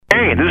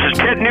Hey, this is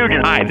Ted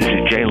Nugent. Hi, this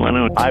is Jay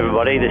Leno. Hi,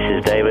 everybody. This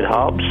is David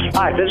Hobbs.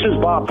 Hi, this is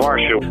Bob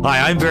Varsho.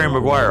 Hi, I'm Barry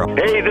McGuire.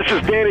 Hey, this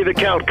is Danny the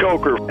Count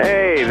Coker.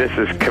 Hey, this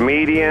is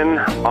comedian,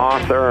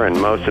 author,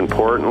 and most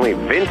importantly,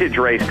 vintage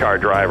race car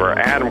driver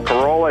Adam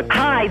Carolla.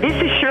 Hi,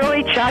 this is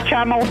Shirley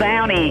Cha-Cha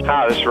Muldowney.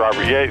 Hi, this is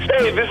Robert Yates.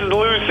 Hey, this is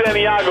Lou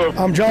Santiago.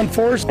 I'm John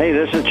Forrest. Hey,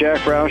 this is Jack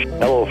Roush.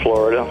 Hello,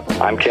 Florida.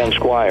 I'm Ken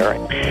Squire.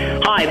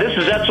 Hi, this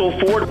is Edsel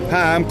Ford.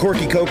 Hi, I'm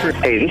Corky Coker.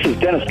 Hey, this is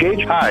Dennis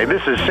Gage. Hi,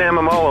 this is Sam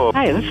Amolo.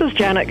 Hi, this is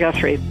Janet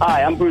Guthrie.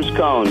 Hi, I'm Bruce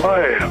Cohn.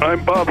 Hi,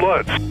 I'm Bob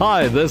Lutz.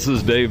 Hi, this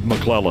is Dave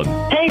McClellan.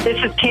 Hey, this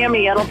is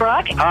Tammy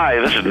Edelbrock. Hi,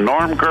 this is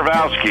Norm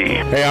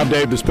Grabowski. Hey, I'm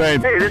Dave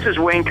Despain. Hey, this is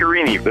Wayne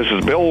Carini. This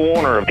is Bill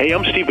Warner. Hey,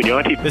 I'm Steve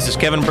Bignotti. This is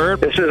Kevin Bird.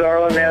 This is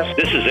Arlen Ness.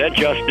 This is Ed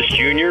Justice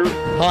Jr.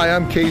 Hi,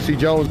 I'm Casey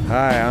Jones.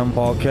 Hi, I'm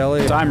Paul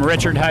Kelly. I'm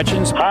Richard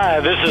Hutchins.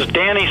 Hi, this is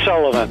Danny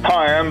Sullivan.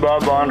 Hi, I'm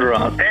Bob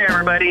Bondurant. Hey,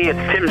 everybody, it's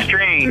Tim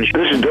Strange.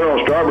 This is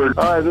Darryl Starbird.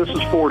 Hi, this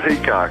is Fort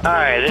Heacock.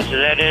 Hi, this is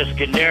Ed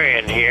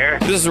Iskandarian here.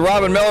 This is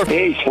Robin Miller.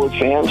 Hey, sports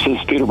fans, this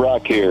is Peter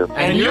Brock here.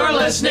 And you're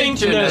listening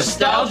to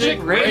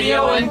Nostalgic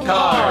Radio and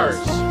Cars.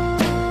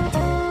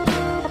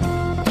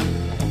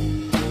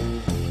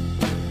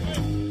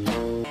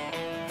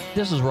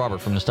 This is Robert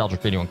from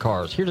Nostalgic Radio and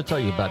Cars, here to tell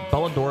you about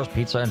Bellador's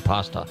Pizza and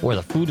Pasta, where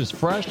the food is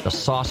fresh, the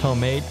sauce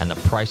homemade, and the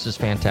price is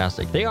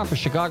fantastic. They offer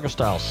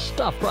Chicago-style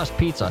stuffed crust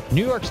pizza,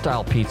 New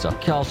York-style pizza,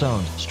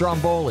 calzones,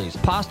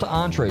 strombolis, pasta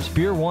entrees,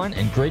 beer wine,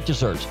 and great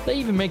desserts. They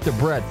even make their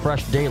bread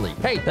fresh daily.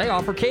 Hey, they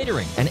offer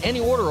catering, and any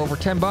order over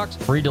 $10,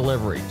 free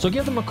delivery. So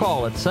give them a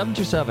call at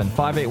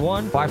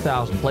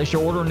 727-581-5000. Place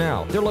your order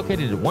now. They're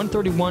located at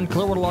 131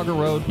 Clearwater Largo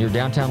Road near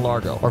downtown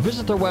Largo, or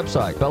visit their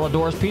website,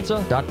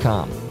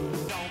 belladorspizza.com.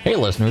 Hey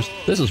listeners,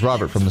 this is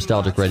Robert from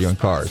Nostalgic Radio and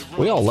Cars.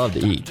 We all love to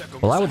eat.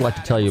 Well, I would like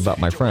to tell you about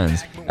my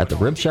friends at the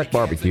Rib Shack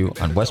Barbecue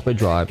on West Bay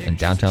Drive in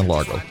downtown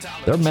Largo.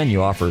 Their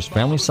menu offers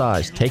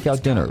family-sized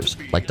takeout dinners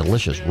like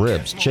delicious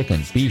ribs,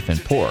 chicken, beef,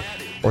 and pork,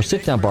 or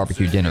sit-down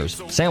barbecue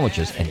dinners,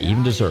 sandwiches, and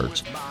even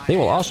desserts. They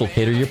will also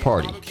cater your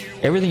party.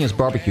 Everything is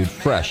barbecued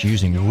fresh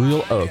using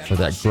real oak for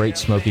that great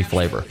smoky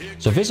flavor.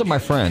 So visit my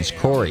friends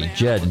Corey,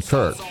 Jed, and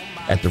Kurt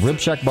at the Rib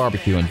Shack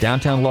Barbecue in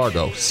downtown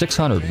Largo,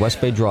 600 West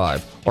Bay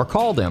Drive, or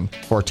call them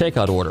for a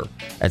takeout order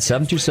at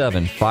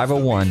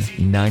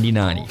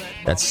 727-501-9090.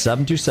 That's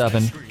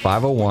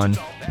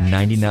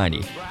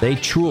 727-501-9090. They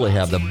truly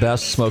have the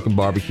best smoking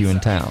barbecue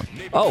in town.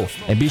 Oh,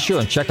 and be sure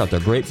and check out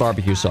their great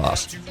barbecue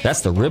sauce.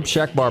 That's the Rib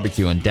Shack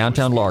Barbecue in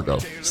downtown Largo,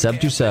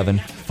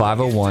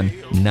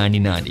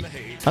 727-501-9090.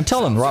 I'm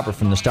telling Robert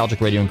from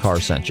Nostalgic Radio and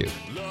Cars sent you.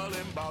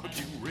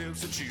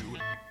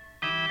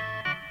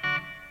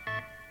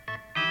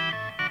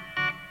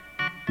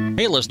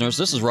 Hey listeners,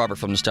 this is Robert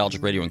from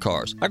Nostalgic Radio and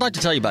Cars. I'd like to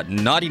tell you about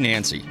Naughty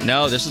Nancy.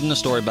 No, this isn't a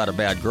story about a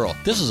bad girl.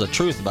 This is a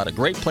truth about a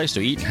great place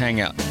to eat and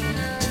hang out.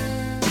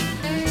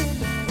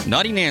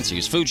 Naughty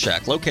Nancy's Food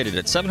Shack, located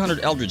at 700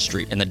 Eldridge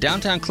Street in the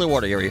downtown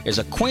Clearwater area, is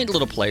a quaint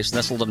little place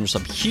nestled under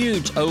some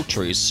huge oak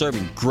trees,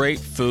 serving great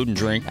food and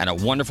drink and a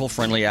wonderful,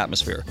 friendly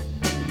atmosphere.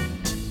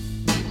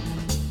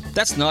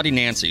 That's Naughty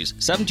Nancy's,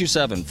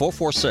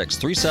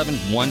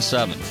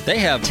 727-446-3717. They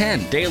have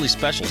 10 daily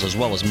specials as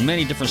well as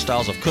many different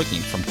styles of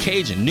cooking, from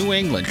Cajun, New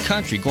England,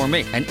 country,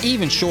 gourmet, and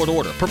even short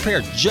order,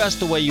 prepared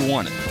just the way you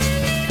want it.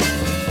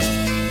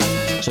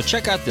 So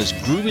check out this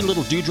groovy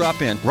little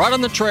Dewdrop Inn right on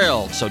the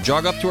trail. So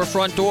jog up to her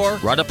front door,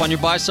 ride up on your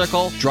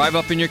bicycle, drive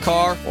up in your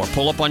car, or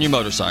pull up on your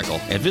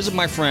motorcycle and visit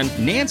my friend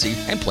Nancy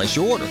and place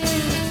your order.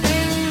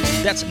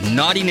 That's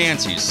Naughty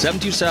Nancy's,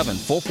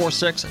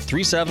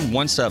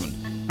 727-446-3717.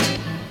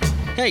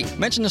 Hey,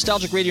 mention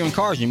Nostalgic Radio and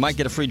Cars and you might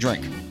get a free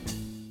drink.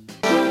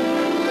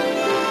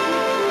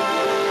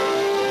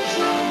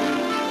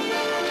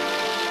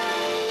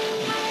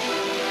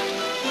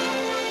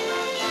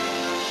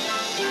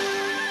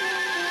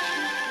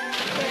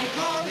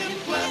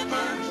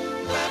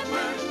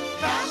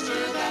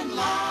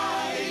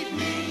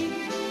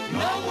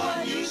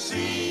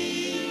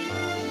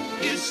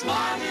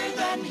 Smarter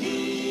than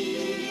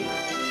he,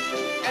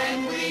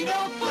 and we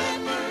know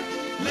Flipper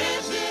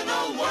lives in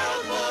a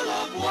world full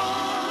of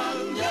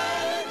wonder,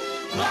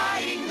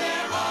 lying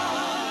there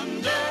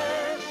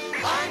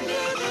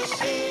under the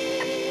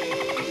sea.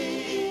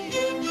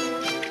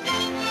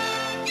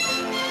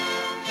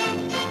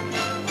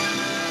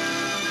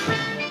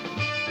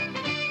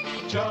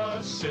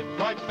 Just sit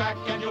right back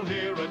and you'll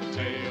hear a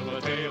tale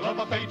of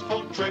a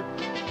fateful trip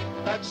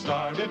that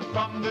started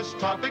from this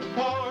tropic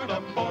port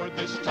aboard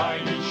this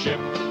tiny ship.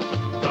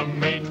 The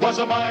mate was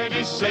a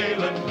mighty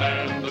sailing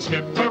man, the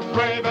skipper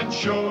brave and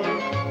sure.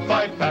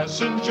 5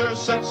 passengers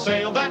set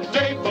sail that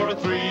day for a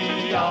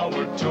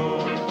 3-hour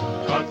tour.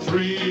 A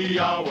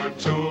 3-hour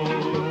tour.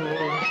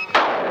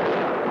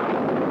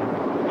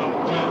 The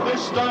weather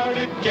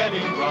started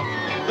getting rough,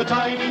 the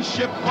tiny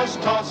ship was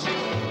tossed.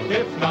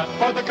 If not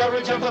for the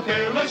courage of the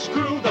fearless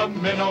crew, the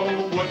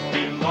minnow would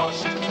be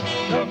lost.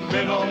 The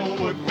minnow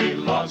would be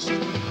lost.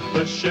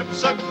 The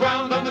ship's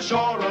aground on the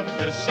shore of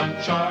this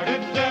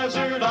uncharted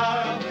desert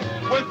isle,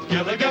 with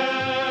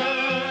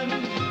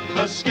Gilligan,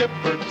 the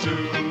skipper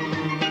too.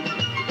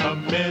 The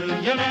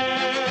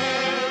millionaire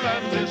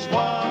and his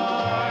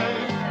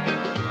wife.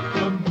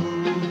 The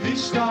movie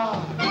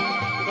star,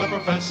 the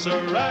professor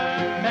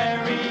and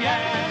Mary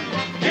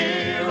Ann,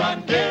 here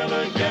on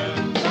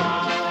Gilligan's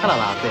Island. Hello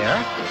out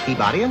there.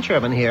 Peabody and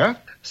Sherman here.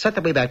 Set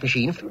the Wayback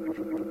Machine.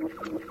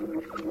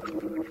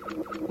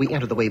 We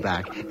enter the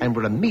Wayback, and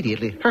we're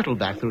immediately hurtled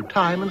back through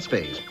time and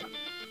space.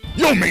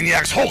 Yo,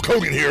 maniacs, Hulk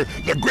Hogan here,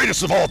 the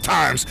greatest of all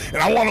times, and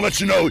I want to let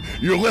you know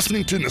you're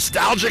listening to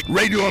Nostalgic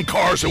Radio and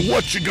Cars and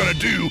what you're going to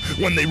do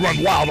when they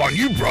run wild on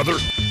you, brother.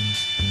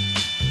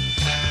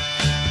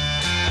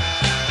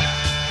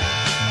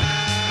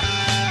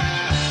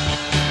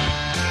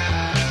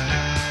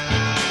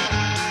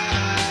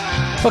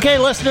 Okay,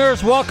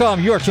 listeners, welcome.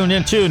 You are tuned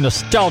into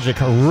Nostalgic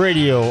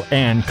Radio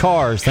and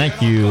Cars.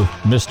 Thank you,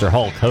 Mr.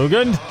 Hulk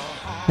Hogan.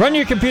 Run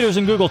your computers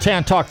in Google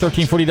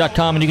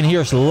TanTalk1340.com, and you can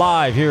hear us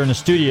live here in the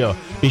studio.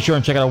 Be sure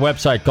and check out our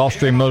website,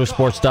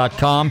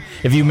 GulfstreamMotorsports.com.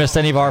 If you missed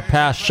any of our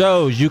past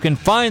shows, you can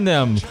find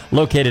them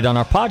located on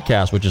our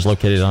podcast, which is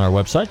located on our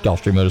website,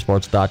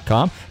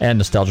 GulfstreamMotorsports.com, and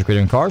Nostalgic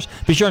Radio and Cars.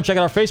 Be sure and check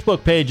out our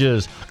Facebook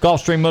pages,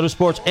 Gulfstream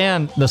Motorsports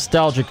and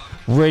Nostalgic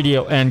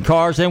Radio and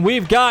Cars. And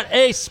we've got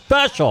a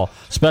special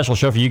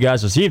show for you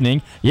guys this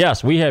evening.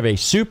 Yes, we have a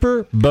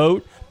Super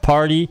Boat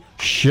Party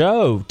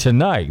show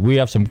tonight. We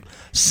have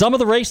some of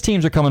the race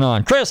teams are coming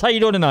on. Chris, how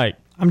you doing tonight?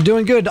 I'm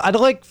doing good. I'd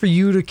like for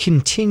you to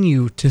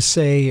continue to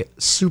say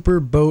Super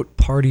Boat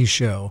Party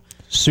Show.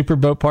 Super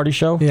Boat Party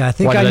Show? Yeah, I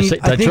think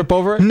did I trip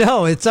over it?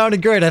 No, it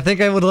sounded great. I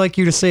think I would like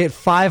you to say it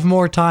 5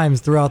 more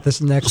times throughout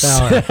this next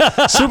hour.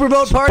 Super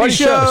Boat Party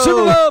Show.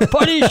 Super Boat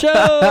Party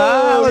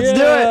Show. Let's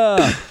do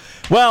it.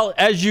 Well,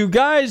 as you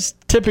guys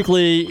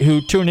typically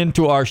who tune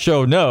into our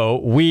show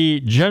know, we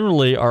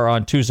generally are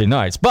on Tuesday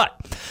nights. But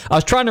I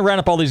was trying to round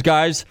up all these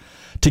guys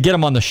to get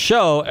them on the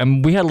show,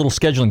 and we had a little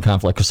scheduling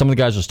conflict because some of the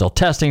guys are still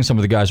testing, some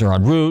of the guys are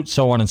en route,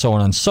 so on and so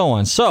on and so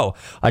on. So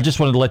I just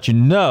wanted to let you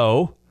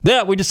know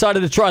that we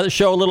decided to try the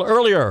show a little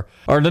earlier,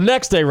 or the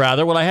next day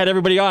rather, when I had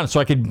everybody on, so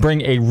I could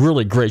bring a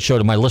really great show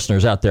to my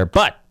listeners out there.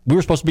 But we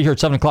were supposed to be here at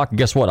 7 o'clock, and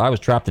guess what? I was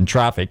trapped in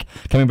traffic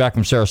coming back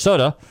from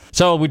Sarasota.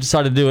 So we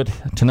decided to do it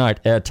tonight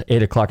at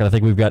 8 o'clock, and I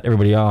think we've got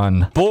everybody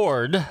on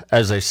board,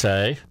 as they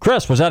say.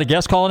 Chris, was that a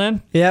guest calling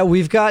in? Yeah,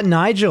 we've got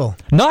Nigel.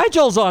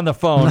 Nigel's on the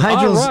phone.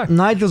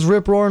 Nigel's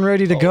rip-roaring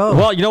ready to go.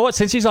 Well, you know what?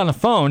 Since he's on the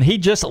phone, he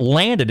just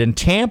landed in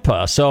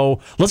Tampa. So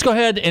let's go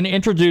ahead and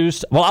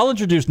I'll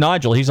introduce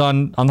Nigel. He's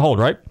on the hold,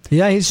 right?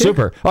 Yeah, he's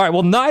super. Here. All right,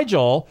 well,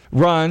 Nigel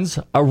runs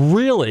a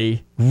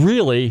really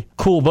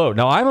cool boat.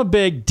 Now, I'm a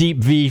big Deep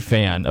V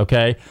fan,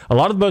 okay? A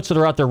lot of the boats that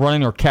are out there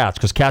running are cats,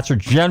 because cats are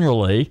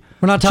generally...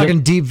 We're not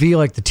talking Deep V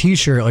like the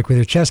T-shirt, like with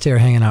your chest hair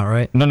hanging out,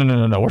 right?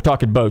 No. We're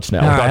talking boats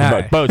now.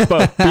 We're talking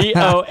boats.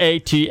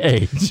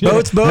 B-O-A-T-H.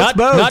 Boats.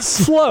 Not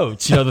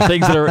floats, the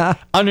things that are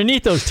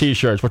underneath those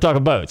T-shirts. We're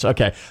talking boats.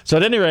 Okay. So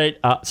at any rate,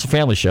 it's a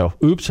family show.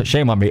 Oops,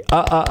 shame on me.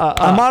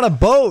 I'm on a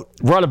boat.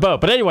 We're on a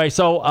boat. But anyway,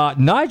 so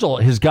Nigel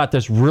has got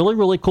this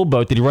really cool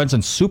boat that he runs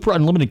in Super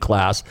Unlimited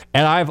class,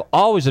 and I've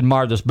always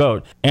admired this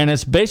boat. And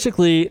it's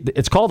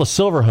called a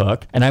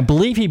Silverhook, and I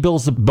believe he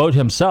builds the boat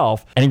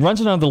himself, and he runs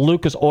it under the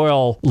Lucas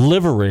Oil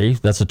livery.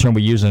 That's the term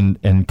we use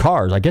in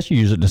cars. I guess you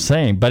use it in the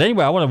same. But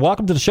anyway, I want to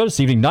welcome to the show this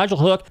evening Nigel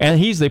Hook, and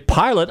he's the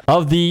pilot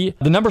of the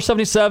number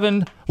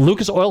 77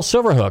 Lucas Oil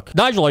Silverhook.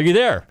 Nigel, are you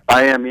there?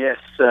 I am, yes.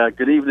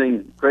 Good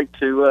evening. Great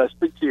to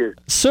speak to you.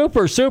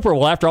 Super.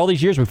 Well, after all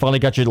these years, we finally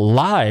got you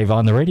live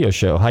on the radio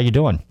show. How you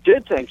doing?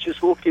 Good, thanks.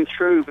 Just walking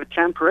through the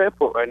Tampa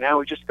airport right now.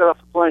 We just got off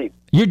the plane.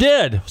 You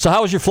did? So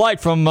how was your flight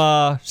from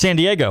San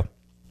Diego?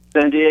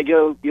 San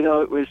Diego,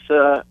 it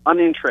was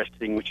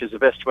uninteresting, which is the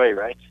best way,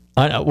 right?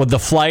 With the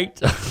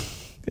flight?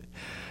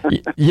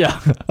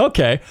 Yeah.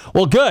 Okay.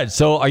 Well, good.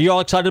 So are you all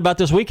excited about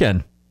this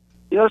weekend?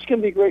 It's going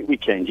to be a great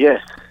weekend,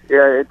 yes.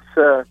 Yeah, it's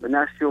the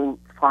national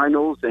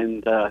finals,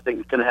 and I think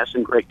it's going to have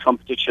some great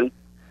competition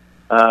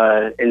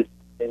in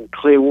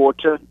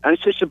Clearwater. And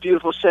it's just a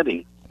beautiful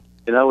setting.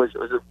 It was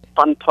a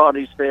fun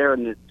parties there,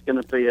 and it's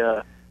going to be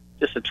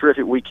just a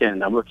terrific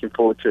weekend. I'm looking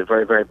forward to it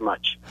very, very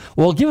much.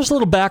 Well, give us a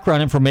little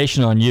background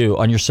information on you,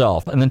 on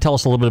yourself, and then tell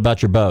us a little bit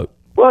about your boat.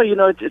 Well,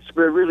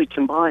 we're really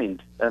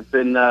combined. I've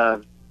been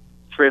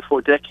 3 or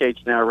 4 decades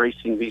now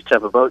racing these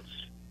type of boats,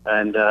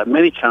 and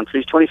many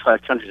countries,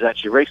 25 countries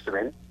actually race them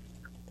in.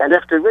 And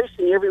after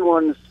racing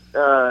everyone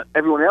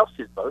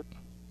else's boat,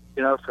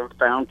 from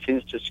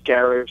fountains to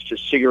scarabs to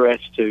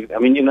cigarettes to,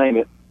 you name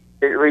it,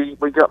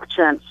 we got a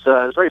chance,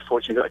 I was very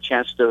fortunate, got a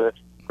chance to a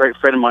great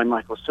friend of mine,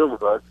 Michael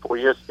Silverhook, 4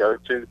 years ago,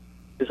 to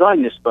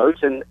design this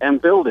boat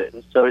and build it.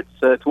 And so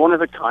it's one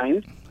of a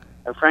kind.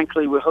 And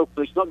frankly, we're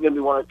hopeful it's not going to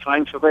be one of a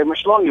kind for very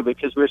much longer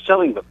because we're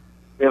selling them.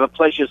 We have a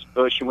Pleasures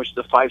version, which is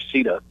a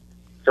 5-seater.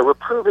 So we're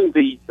proving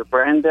the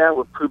brand out.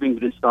 We're proving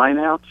the design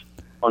out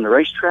on the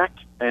racetrack.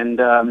 And,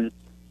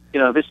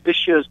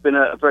 this year has been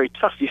a very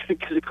tough year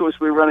because, of course,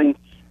 we're running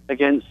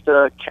against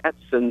cats,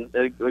 and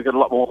we've got a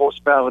lot more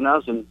horsepower than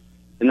us. And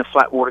in the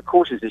flat water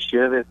courses this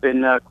year, they've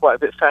been quite a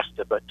bit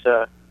faster. But,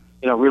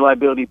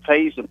 reliability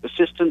pays and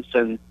persistence,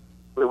 and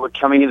we're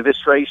coming into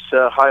this race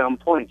high on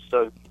points.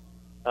 So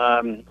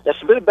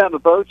that's a bit about the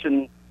boat,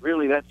 and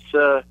really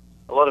that's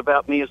a lot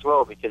about me as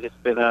well, because it's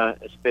been a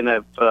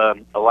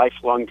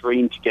lifelong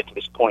dream to get to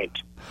this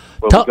point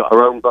where we've got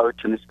our own boat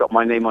and it's got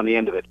my name on the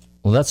end of it.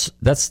 Well,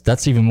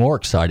 that's even more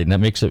exciting.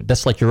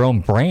 That's like your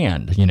own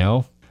brand, you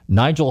know.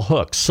 Nigel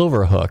Hook,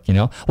 Silverhook, you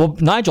know. Well,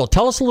 Nigel,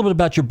 tell us a little bit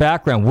about your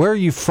background. Where are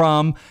you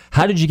from?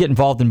 How did you get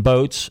involved in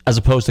boats as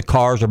opposed to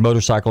cars or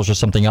motorcycles or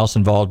something else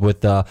involved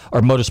with or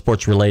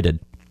motorsports related?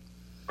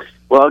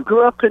 Well, I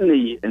grew up in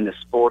the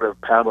sport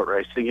of powerboat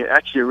racing. It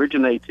actually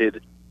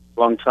originated a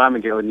long time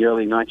ago in the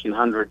early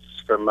 1900s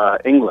from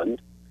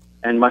England.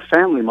 And my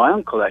family, my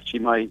uncle actually,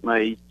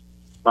 my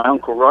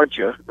uncle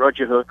Roger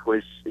Hook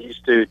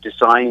used to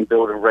design,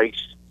 build, and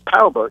race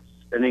powerboats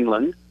in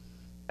England.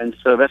 And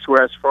so that's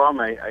where I was from.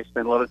 I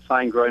spent a lot of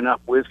time growing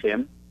up with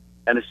him.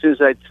 And as soon as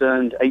I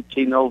turned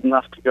 18, old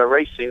enough to go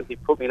racing, he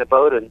put me in a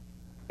boat, and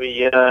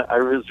I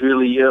was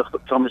really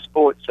hooked on the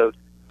sport. So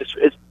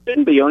it's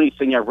been the only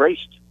thing I've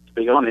raced, to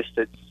be honest.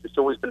 It's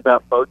always been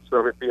about boats,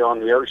 whether it be on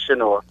the ocean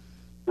or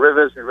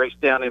rivers. We raced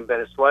down in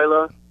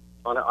Venezuela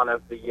on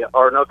the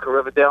Orinoco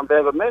River down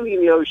there, but mainly in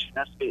the ocean.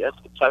 That's the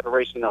type of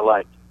racing I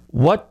like.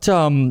 What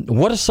are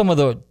some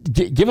of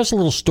give us a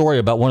little story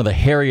about one of the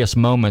hairiest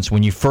moments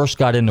when you first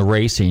got into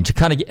racing, to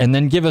kind of, and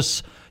then give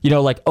us, you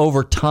know, like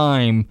over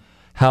time,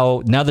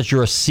 how now that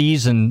you're a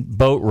seasoned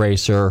boat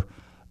racer,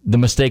 the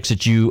mistakes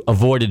that you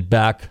avoid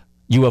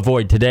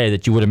today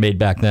that you would have made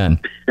back then.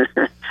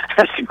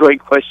 That's a great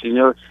question. You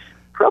know,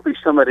 probably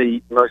some of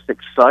the most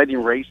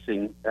exciting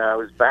racing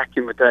was back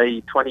in the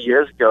day 20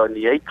 years ago in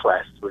the A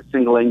class with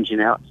single engine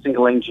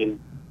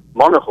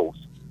monohulls.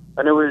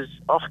 And there was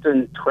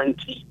often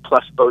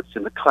 20-plus boats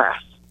in the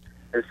class.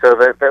 And so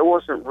there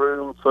wasn't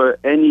room for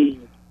any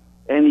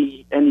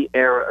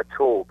error at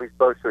all. These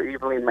boats were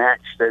evenly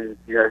matched and,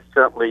 you know,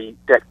 certainly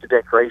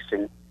deck-to-deck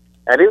racing.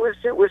 And it was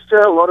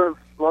a lot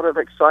of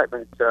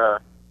excitement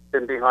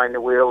in behind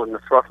the wheel and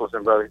the throttles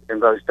in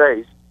those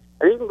days.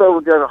 And even though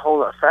we're going a whole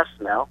lot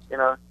faster now, you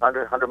know,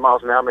 100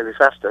 miles an hour, maybe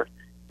faster,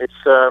 it's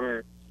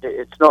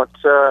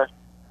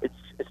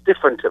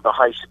different at the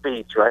high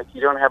speeds, right? You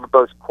don't have the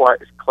boats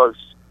quite as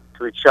close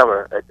to each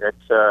other at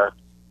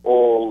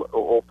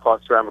all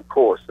parts around the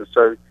course. And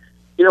so,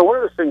 you know, one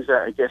of the things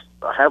that I guess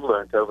I have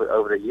learned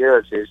over the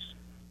years is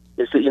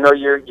that, you know,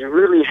 you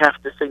really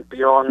have to think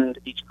beyond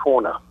each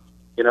corner.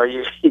 You know,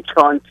 you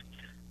can't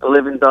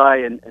live and die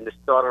in the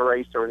start of a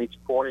race or in each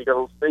corner. You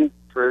got to think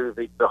through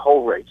the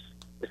whole race.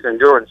 It's an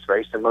endurance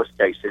race in most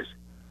cases.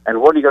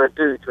 And what are you going to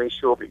do to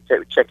ensure that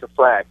you check a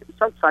flag? And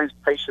sometimes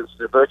patience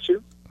is a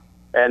virtue.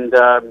 And,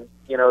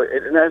 you know,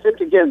 and I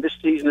think, again, this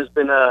season has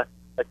been a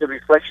good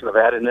reflection of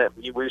that, and that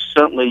we're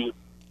certainly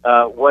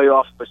way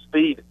off for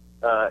speed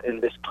in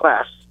this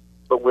class,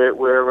 but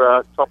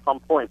we're top on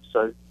points.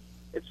 So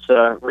it's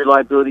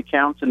reliability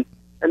counts, and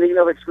you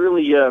know, it's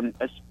really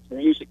it's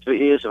music to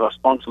the ears of our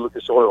sponsor,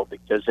 Lucas Oil,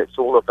 because it's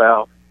all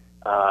about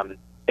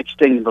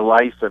extending the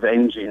life of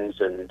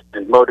engines and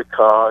motor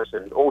cars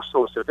and all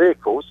sorts of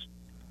vehicles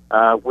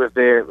with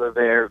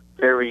their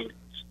very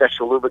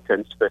special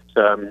lubricants that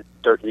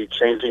don't need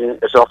changing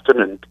as often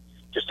and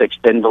just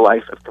extend the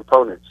life of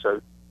components. So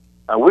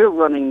we're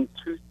running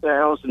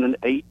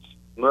 2008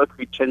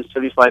 Mercury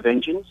 1075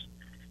 engines.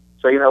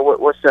 So, you know,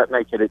 what's that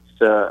make it? It's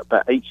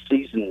about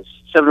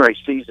 7 or 8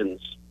 seasons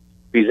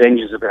these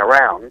engines have been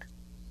around.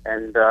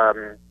 And,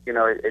 you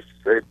know, it's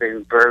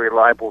been very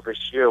reliable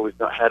this year. We've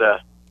not had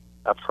a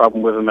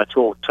problem with them at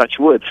all. Touch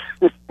wood.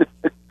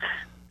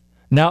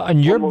 Now, on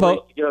your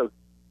boat...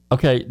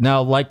 Okay,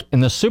 now, like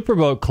in the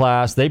Superboat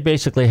class, they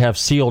basically have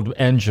sealed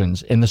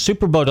engines. In the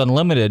Superboat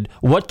Unlimited,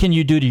 what can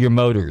you do to your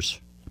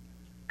motors?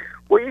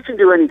 Well, you can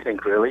do anything,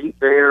 really.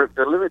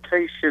 The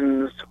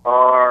limitations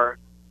are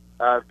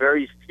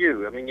very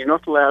few. I mean, you're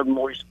not allowed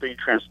multi-speed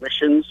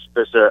transmissions.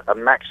 There's a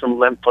maximum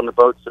length on the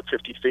boats at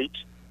 50 feet.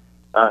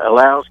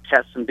 Allows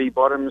cats and bee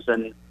bottoms.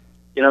 And,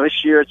 you know,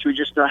 this year we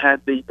just not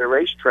had the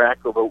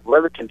racetrack or the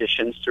weather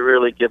conditions to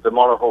really give the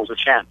monohulls a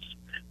chance.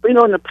 But, you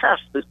know, in the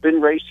past, there's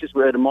been races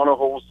where the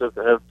monohulls have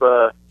held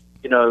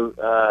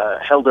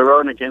their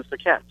own against the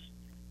cats.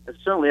 And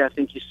certainly I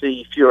think you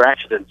see fewer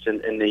accidents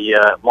in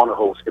the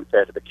monohulls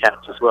compared to the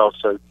cats as well.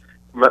 So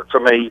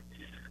from a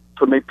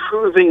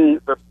proving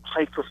the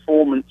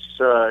high-performance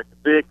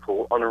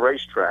vehicle on a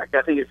racetrack,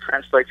 I think it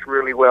translates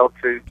really well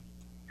to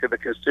the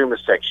consumer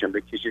section,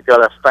 because you've got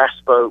a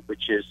fast boat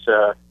which is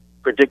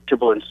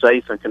predictable and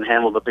safe and can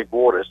handle the big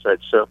water. So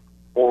it's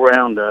all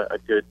around a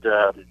good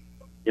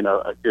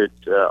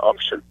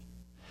option.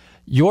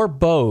 Your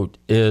boat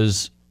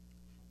is,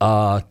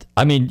 I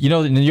mean, you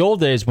know, in the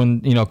old days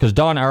when, you know, because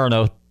Don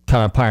Aronow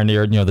kind of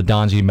pioneered, you know, the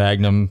Donzi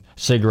Magnum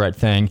cigarette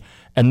thing,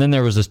 and then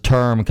there was this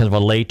term, kind of a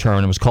lay term,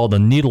 and it was called a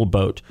needle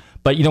boat.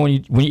 But, you know,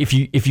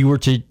 if you were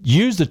to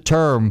use the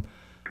term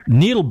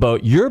needle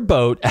boat, your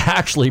boat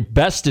actually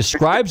best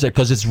describes it,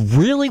 because it's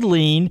really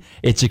lean,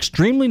 it's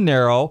extremely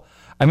narrow.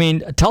 I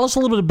mean, tell us a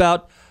little bit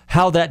about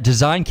how that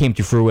design came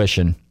to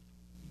fruition.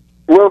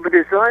 Well, the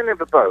design of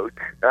the boat,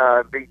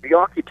 the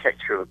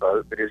architecture of the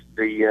boat, but is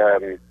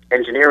the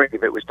engineering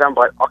of it was done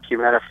by Occy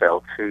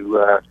Manafelt, who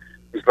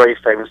is very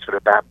famous for the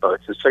bat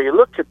boats. And so you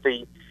look at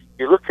the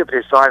you look at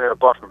the design at the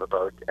bottom of the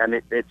boat, and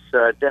it's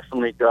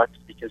definitely got,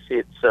 you can see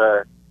it's,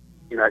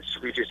 it's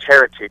Swedish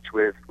heritage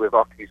with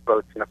Ocky's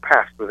boats in the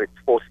past, with its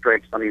 4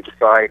 strengths on either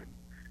side.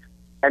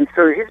 And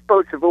so his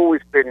boats have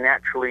always been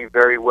naturally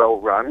very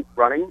well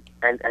running,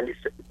 and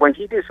when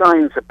he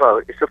designs a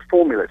boat, it's a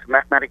formula, it's a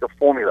mathematical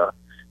formula,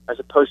 as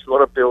opposed to a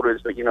lot of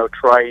builders that,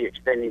 try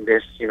extending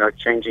this,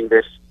 changing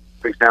this,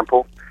 for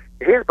example.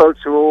 His boats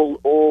are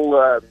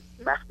all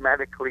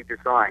mathematically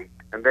designed.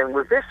 And then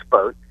with this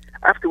boat,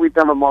 after we've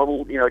done a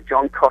model,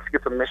 John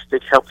Kosker from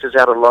Mystic helps us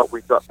out a lot.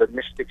 We've got the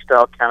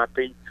Mystic-style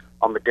canopy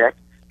on the deck.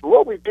 But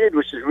what we did,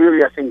 which is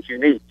really, I think,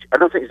 unique, I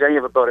don't think there's any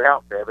other boat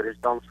out there that has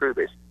gone through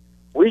this.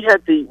 We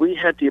had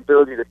the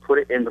ability to put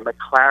it in the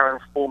McLaren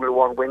Formula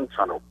One wind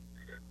tunnel.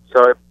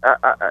 So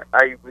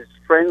I was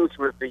friends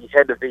with the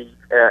head of the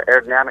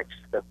aerodynamics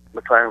of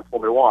McLaren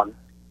Formula One,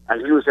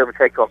 and he was able to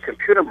take our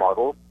computer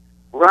model,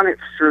 run it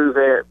through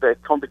their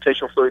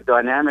computational fluid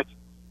dynamic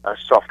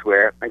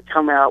software, and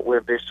come out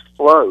with this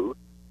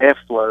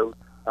airflow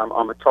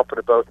on the top of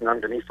the boat and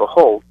underneath the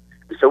hull.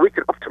 And so we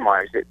could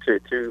optimize it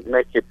to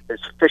make it as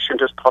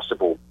efficient as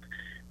possible.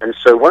 And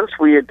so once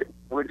we had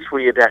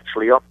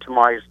actually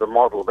optimized the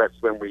model, that's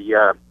when we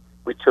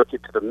took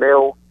it to the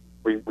mill.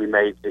 We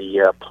made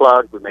the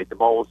plug, we made the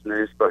molds, and then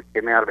this boat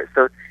came out of it.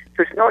 So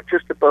it's not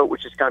just a boat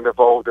which has kind of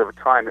evolved over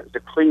time. It's a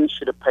clean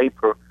sheet of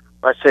paper.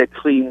 I say a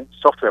clean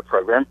software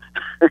program,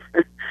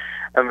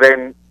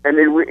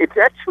 it's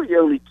actually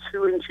only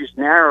 2 inches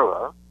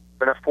narrower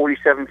than a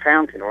 47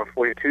 fountain or a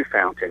 42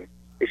 fountain.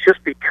 It's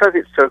just because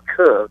it's so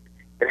curved,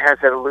 it has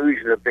that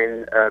illusion of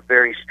being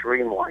very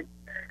streamlined.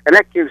 And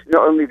that gives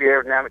not only the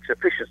aerodynamics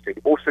efficiency,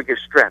 it also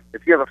gives strength.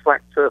 If you have a flat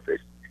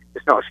surface,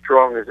 it's not as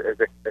strong as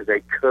a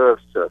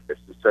curved surface.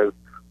 And so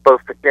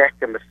both the deck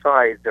and the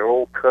sides, they're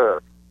all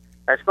curved.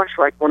 And it's much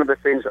like one of the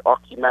things that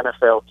Ocky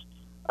Manafelt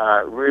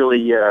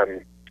really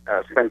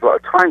spends a lot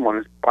of time on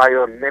is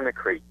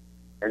biomimicry.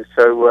 And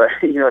so,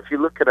 if you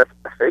look at a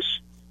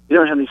fish, you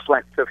don't have any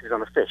flat surfaces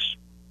on a fish.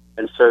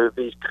 And so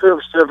these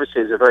curved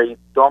surfaces are very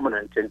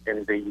dominant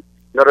in the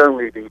not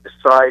only the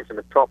sides and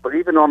the top, but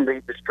even on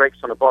the strakes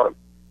on the bottom.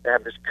 They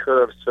have this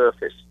curved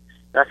surface.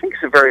 And I think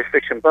it's a very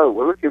efficient boat.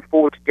 We're looking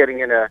forward to getting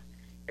in a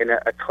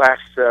class,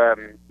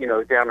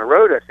 down the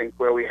road, I think,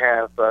 where we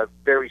have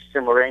very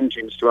similar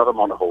engines to other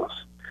monohulls,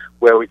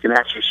 where we can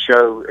actually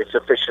show its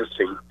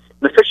efficiency.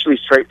 And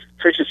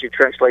efficiency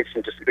translates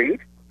into speed,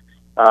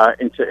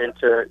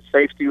 into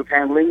safety of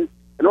handling,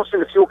 and also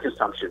into fuel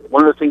consumption.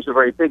 One of the things we're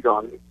very big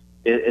on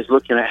is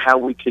looking at how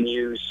we can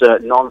use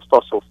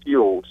non-fossil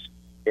fuels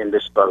in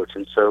this boat.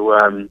 And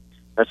so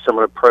that's some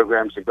of the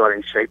programs that got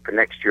in shape for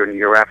next year and the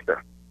year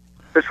after.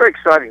 So it's very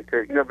exciting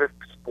the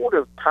sport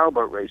of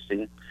powerboat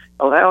racing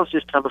allows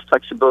us to have a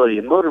flexibility.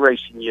 In motor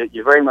racing,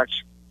 you're very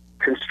much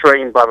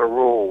constrained by the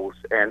rules,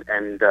 and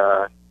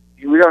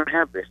we don't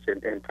have this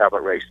in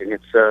powerboat racing.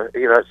 It's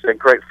it's a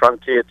great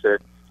frontier to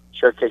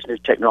showcase new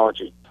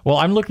technology. Well,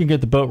 I'm looking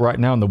at the boat right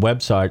now on the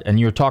website, and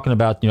you're talking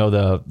about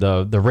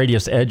the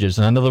radius edges.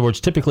 And in other words,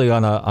 typically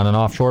on an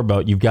offshore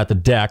boat, you've got the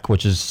deck,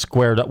 which is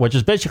squared up, which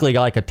is basically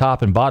like a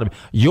top and bottom.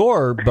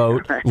 Your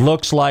boat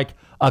looks like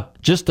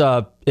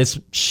it's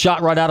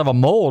shot right out of a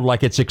mold,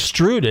 like it's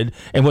extruded.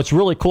 And what's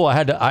really cool,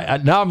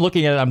 now I'm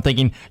looking at it, I'm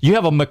thinking you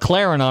have a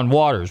McLaren on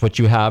waters, what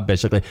you have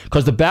basically,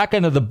 because the back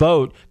end of the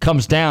boat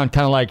comes down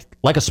kind of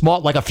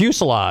like a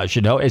fuselage.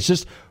 It's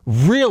just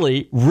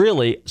really,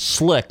 really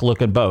slick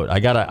looking boat. I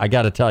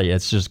gotta tell you,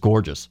 it's just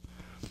gorgeous.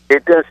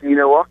 It does.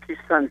 Ocky's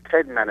son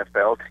Ted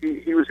Manafelt,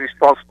 he was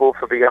responsible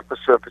for the upper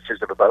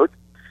surfaces of the boat,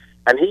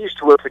 and he used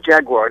to work for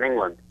Jaguar in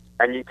England.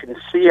 And you can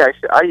see,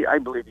 I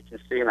believe you can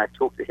see, and I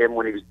talked to him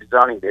when he was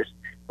designing this.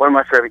 One of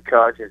my favorite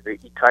cars is the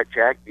E-Type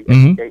Jag, the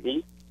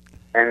SKE.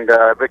 And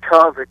the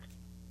car that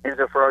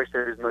Enzo Ferrari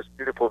said is the most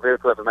beautiful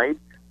vehicle ever made.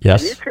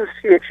 Yes. And you can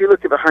see, if you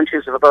look at the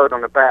hunches of the boat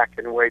on the back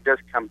and where it does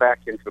come back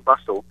into the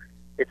bustle,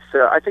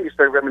 I think it's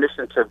very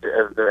reminiscent of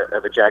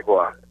a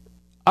Jaguar.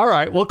 All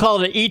right, we'll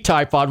call it an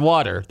E-Type on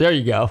water. There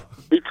you go.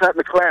 E-Type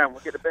McLaren.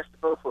 We'll get the best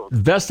of both worlds.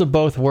 Best of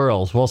both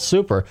worlds. Well,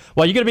 super.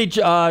 Well, you're going to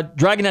be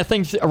dragging that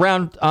thing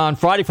around on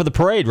Friday for the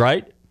parade,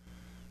 right?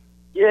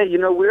 Yeah,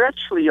 we're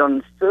actually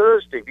on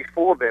Thursday.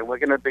 Before then, we're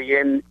going to be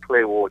in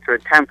Clearwater,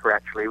 in Tampa,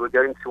 actually. We're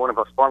going to one of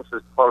our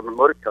sponsors, Parliament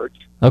Motor Coach.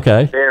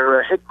 Okay.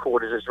 Their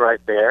headquarters is right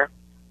there.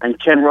 And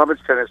Ken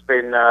Robertson has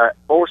been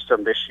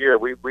awesome this year.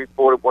 We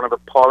bought one of the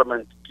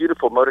Parliament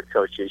beautiful motor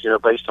coaches,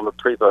 based on the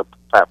Prevo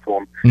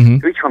platform,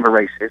 to each one of the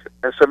races.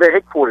 And so their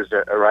headquarters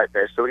are right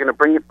there. So we're going to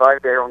bring it by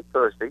there on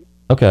Thursday.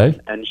 Okay.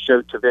 And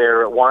show to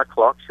their 1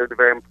 o'clock, show to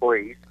their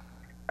employees.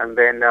 And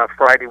then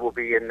Friday we'll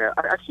be in,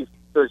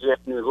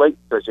 late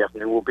Thursday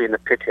afternoon, we'll be in the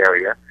pit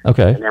area.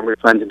 Okay. And then we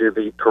plan to do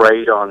the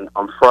parade on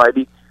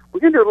Friday.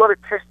 We're going to do a lot of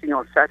testing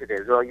on Saturday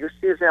as well. You'll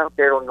see us out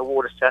there on the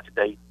water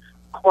Saturday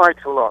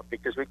quite a lot,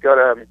 because we've got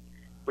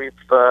we've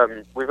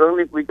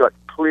got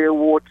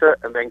Clearwater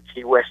and then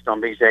Key West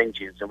on these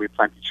engines, and we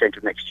plan to change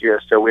them next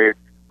year. So we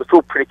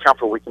feel pretty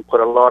comfortable. We can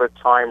put a lot of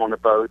time on the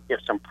boat, get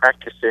some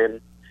practice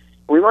in.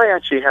 We might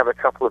actually have a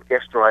couple of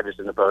guest riders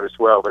in the boat as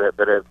well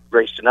that have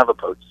raced in other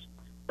boats.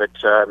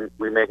 but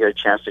we may get a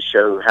chance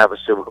to have a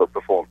Silverhook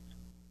perform.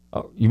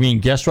 Oh, you mean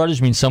guest riders?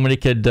 You mean somebody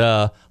could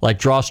like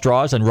draw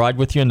straws and ride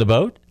with you in the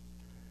boat?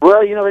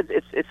 Well,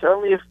 it's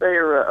only if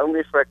they're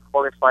a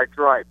qualified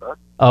driver.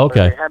 Oh,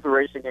 okay. If they have a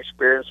racing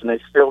experience and they've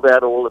filled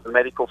out all of the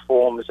medical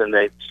forms and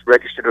they've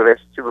registered with their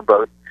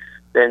Superboat,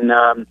 then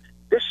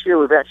this year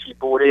we've actually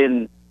brought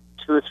in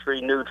 2 or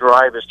 3 new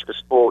drivers to the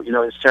sport. In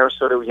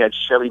Sarasota we had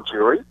Shelley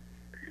Jury,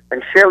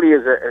 and Shelley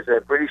is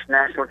a British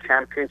national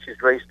champion. She's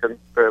raced them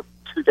for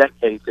 2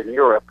 decades in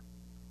Europe,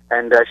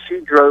 and she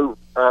drove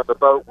the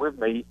boat with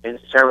me in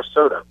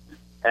Sarasota,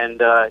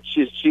 and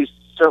she's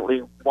certainly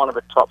one of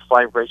the top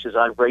 5 racers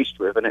I've raced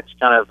with, and it's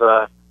kind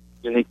of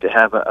unique to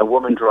have a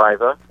woman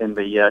driver in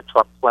the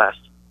top class.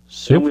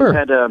 Super.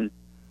 And we've had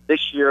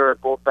this year I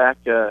brought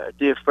back a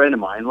dear friend of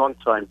mine,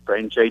 longtime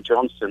friend, Jay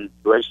Johnson,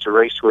 who I used to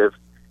race with.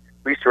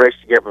 We used to race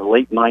together in the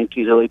late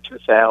 90s, early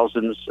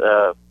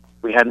 2000s.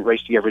 We hadn't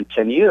raced together in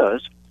 10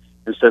 years,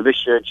 and so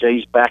this year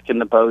Jay's back in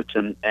the boat,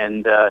 and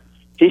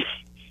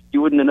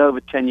you wouldn't have known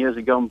over 10 years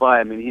have gone by.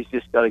 I mean, he's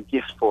just got a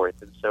gift for it,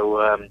 and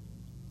so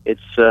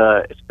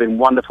it's been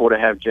wonderful to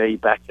have Jay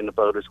back in the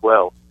boat as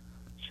well.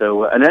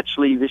 So, and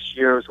actually this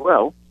year as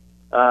well,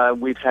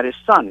 we've had his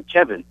son,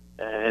 Kevin.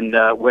 And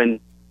when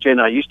Jay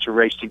and I used to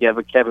race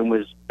together, Kevin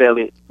was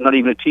not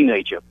even a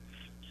teenager.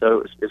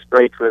 So it's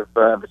great with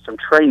some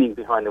training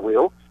behind the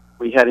wheel.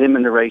 We had him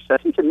in the race, I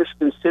think in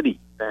Michigan City,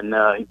 and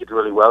he did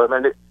really well.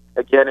 And then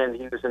and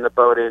he was in the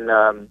boat in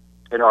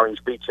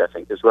Orange Beach, I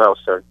think, as well.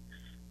 So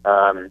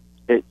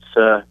it's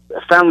a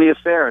family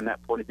affair in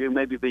that point of view.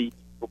 Maybe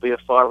will be a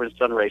father and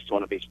son race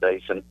one of these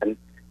days. And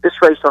this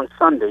race on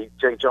Sunday,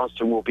 Jay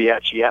Johnston will be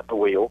actually at the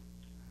wheel,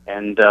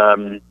 and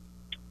the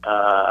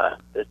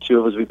 2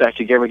 of us will be back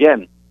together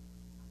again.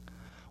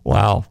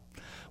 Wow.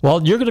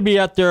 Well, you're going to be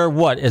out there,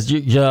 what?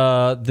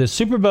 The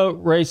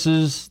Superboat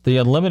races, the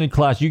Unlimited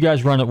class, you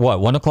guys run at what,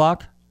 1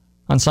 o'clock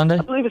on Sunday?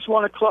 I believe it's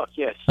 1 o'clock,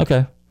 yes.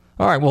 Okay.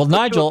 All right, well,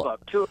 Nigel...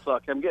 2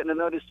 o'clock. I'm getting a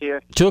notice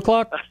here. 2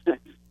 o'clock?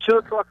 2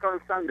 o'clock on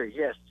Sunday,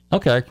 yes.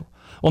 Okay.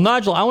 Well,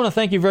 Nigel, I want to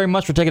thank you very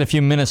much for taking a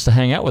few minutes to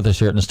hang out with us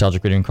here at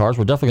Nostalgic Radio and Cars.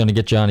 We're definitely going to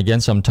get you on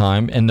again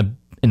sometime. In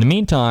the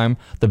meantime,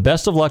 the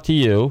best of luck to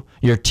you,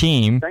 your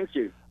team. Thank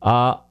you.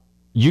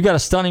 You got a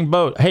stunning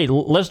boat. Hey,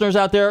 listeners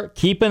out there,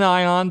 keep an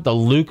eye on the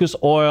Lucas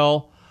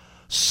Oil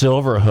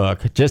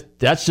Silverhook.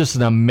 That's just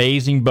an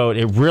amazing boat.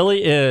 It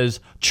really is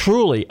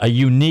truly a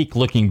unique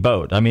looking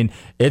boat. I mean,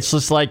 it's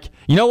just like,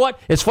 you know what?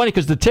 It's funny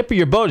because the tip of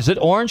your boat, is it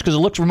orange? Because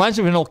it reminds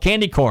me of an old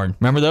candy corn.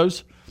 Remember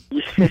those?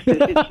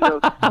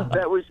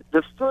 That was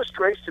the first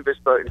race of this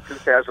boat in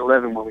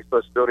 2011 when we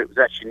first built it. It was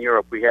actually in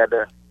Europe. We had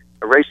a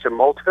race in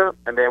Malta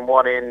and then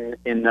one in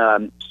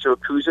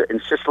Syracuse in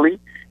Sicily.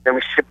 Then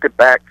we shipped it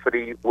back for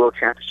the World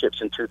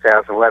Championships in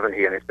 2011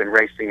 here, and it's been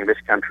racing in this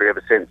country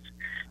ever since.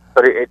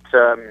 But it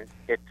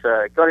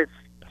got its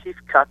teeth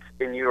cut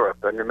in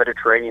Europe and the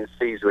Mediterranean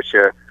seas, which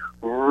are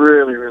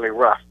really, really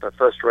rough. The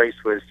first race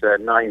was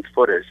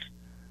 9-footers,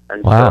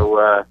 and wow.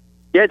 So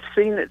it's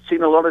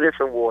seen a lot of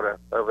different water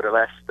over the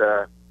last.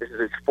 This is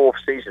its 4th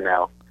season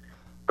now,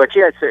 but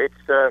yeah,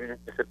 it's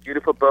a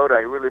beautiful boat. I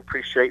really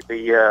appreciate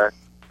the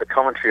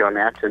commentary on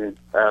that, and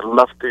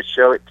love to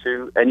show it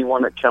to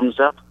anyone that comes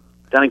up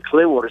down in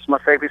Clearwater. It's my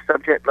favorite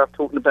subject. Love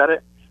talking about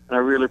it, and I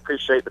really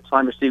appreciate the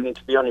time this evening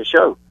to be on your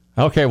show.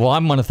 Okay, well,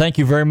 I'm going to thank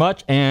you very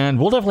much, and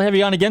we'll definitely have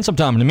you on again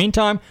sometime. In the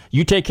meantime,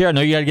 you take care. I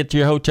know you got to get to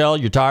your hotel.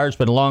 You're tired. It's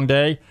been a long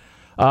day.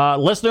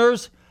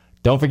 Listeners,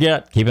 don't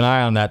forget, keep an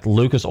eye on that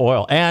Lucas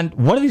Oil. And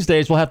one of these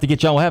days, we'll have to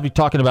get you on. We'll have you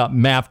talking about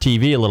MAV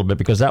TV a little bit,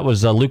 because that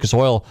was Lucas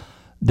Oil.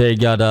 They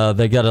got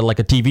like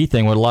a TV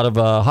thing with a lot of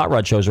hot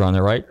rod shows around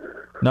there, right,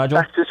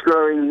 Nigel? Fastest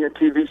growing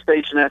TV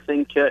station, I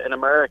think, in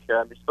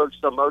America. It's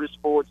focused on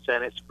motorsports,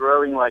 and it's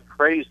growing like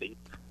crazy.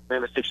 I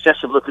mean, the success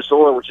of Lucas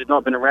Oil, which has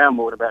not been around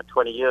more than about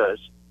 20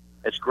 years,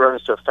 it's grown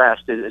so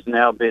fast. It has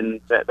now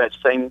been that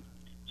same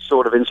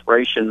sort of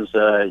inspirations.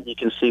 You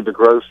can see the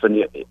growth and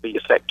the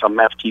effect on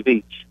MAV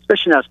TV,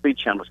 especially now Speed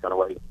Channel's gone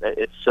away.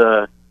 It's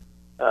a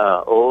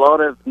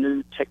lot of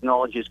new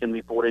technology is going to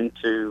be brought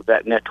into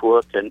that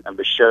network and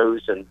the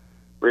shows, and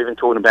we're even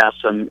talking about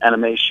some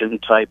animation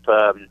type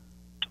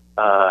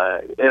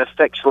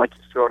effects like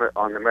you saw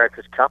on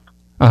America's Cup.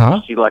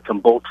 You see, like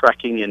on ball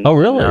tracking and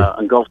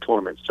and golf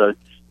tournaments. So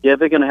yeah,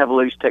 they're going to have all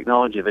these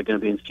technology. They're going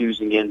to be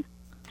infusing in,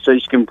 so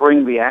you can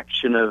bring the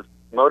action of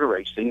motor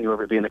racing,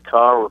 whether it be in a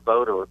car or a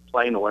boat or a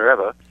plane or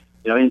wherever,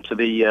 into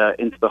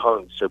the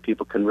home, so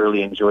people can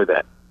really enjoy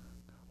that.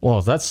 Well,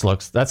 that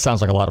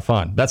sounds like a lot of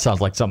fun. That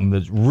sounds like something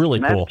that's really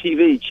cool. MAV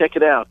TV, check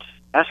it out.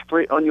 Ask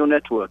for it on your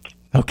network.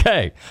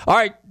 Okay. All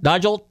right,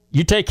 Nigel,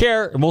 you take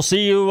care, and we'll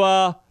see you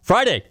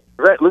Friday.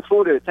 Right, look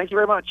forward to it. Thank you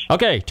very much.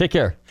 Okay, take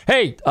care.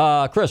 Hey,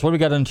 Chris, what do we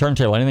got on the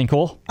turntable? Anything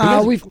cool?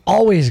 We've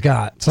always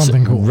got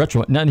something cool.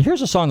 Retro. Now,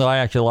 here's a song that I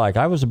actually like.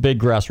 I was a big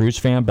Grassroots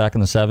fan back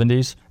in the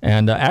 70s,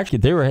 and actually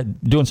they were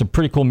doing some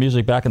pretty cool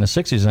music back in the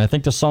 60s, and I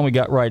think the song we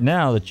got right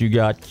now that you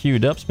got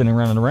queued up, spinning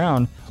around and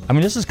around, I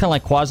mean, this is kind of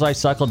like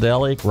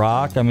quasi-psychedelic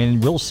rock, I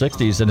mean, real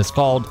 60s, and it's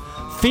called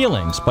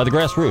Feelings by the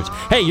Grassroots.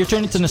 Hey, you're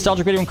tuning to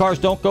Nostalgic Radio and Cars.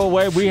 Don't go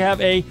away. We have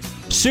a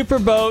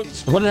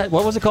Superboat.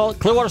 What was it called?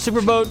 Clearwater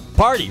Superboat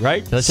Party,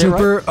 right? Did I say it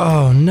right?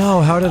 Oh, no.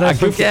 How did I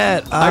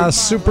forget?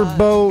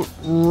 Superboat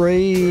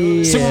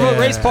Race. Superboat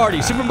Race Party.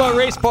 Superboat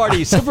Race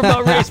Party.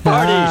 Superboat Race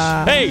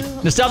Party. Hey,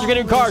 Nostalgic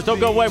Radio and Cars. Don't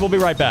go away. We'll be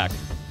right back.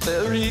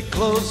 Very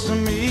close to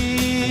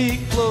me,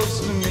 close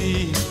to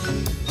me.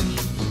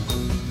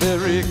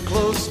 Very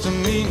close to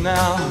me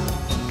now.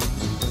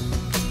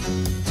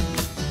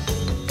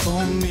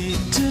 For me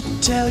to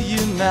tell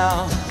you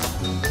now,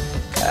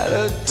 at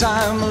a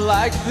time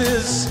like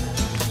this,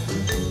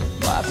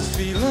 my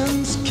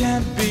feelings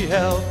can't be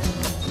helped.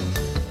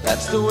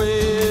 That's the way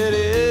it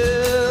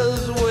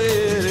is, the way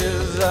it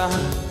is.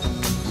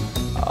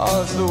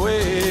 Oh, it's the way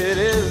it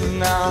is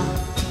now.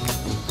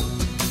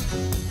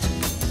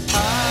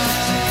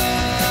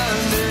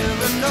 I've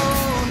never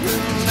known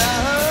till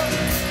now.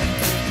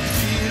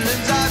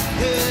 Feelings I've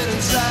had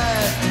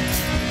inside,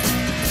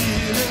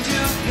 feelings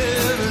you've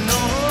never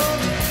known,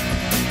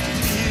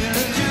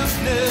 feelings you've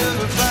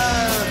never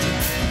found.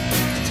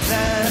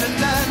 Na na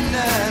na na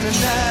na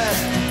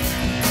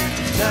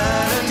na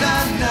na na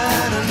na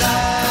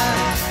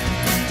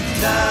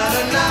na na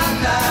na na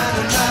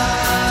na.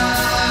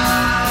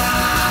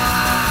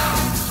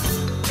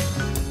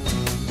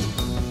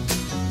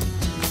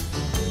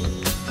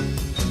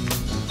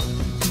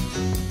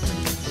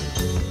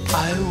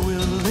 I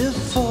will live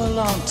for a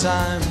long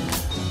time,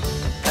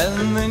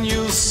 and then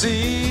you'll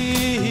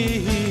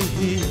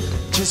see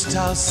just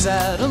how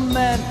sad a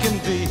man can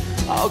be.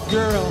 Oh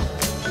girl,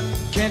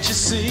 can't you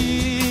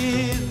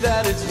see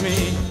that it's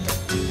me?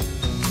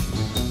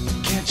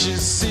 Can't you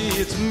see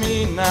it's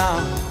me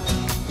now?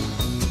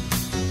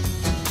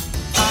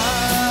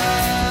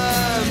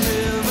 I've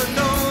never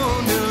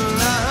known your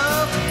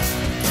love,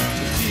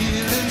 the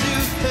feelings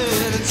you've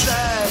had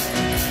inside,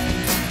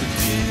 the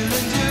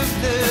feelings you've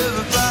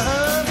never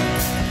found.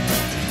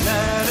 Na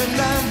na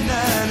na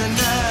na na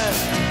na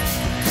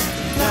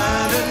na na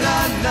na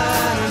na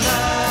na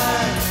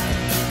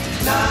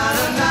na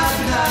na na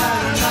na.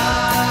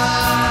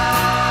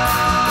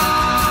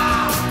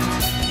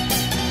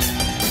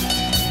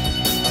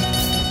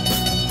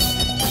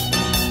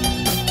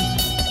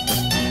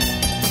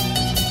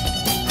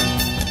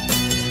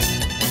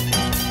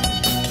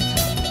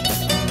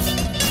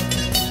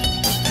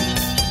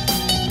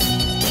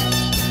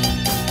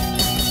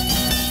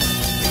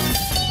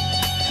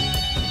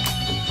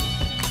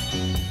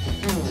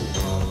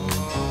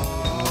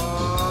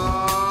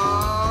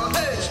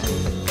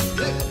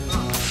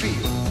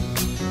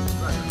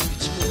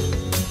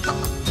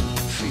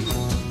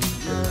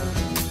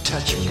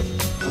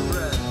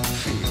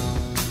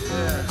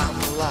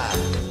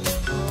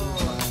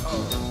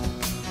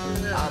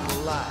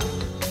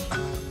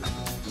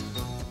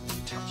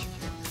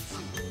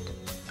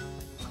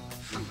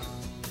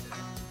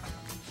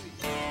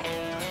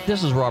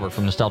 This is Robert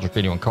from Nostalgic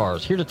Radio and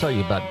Cars, here to tell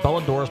you about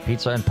Bellador's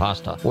Pizza and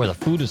Pasta, where the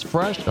food is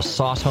fresh, the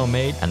sauce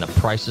homemade, and the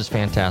price is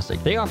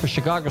fantastic. They offer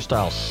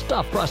Chicago-style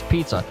stuffed crust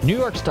pizza, New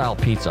York-style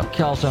pizza,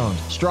 calzones,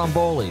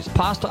 strombolis,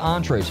 pasta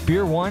entrees,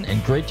 beer wine,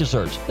 and great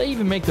desserts. They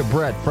even make their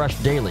bread fresh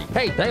daily.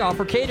 Hey, they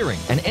offer catering,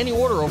 and any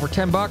order over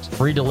 $10,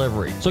 free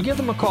delivery. So give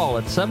them a call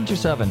at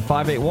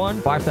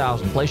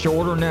 727-581-5000. Place your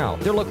order now.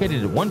 They're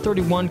located at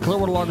 131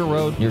 Clearwater Largo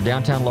Road near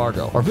downtown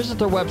Largo, or visit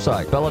their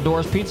website,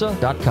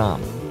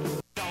 belladorspizza.com.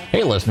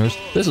 Hey listeners,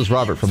 this is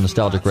Robert from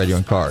Nostalgic Radio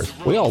and Cars.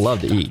 We all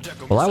love to eat.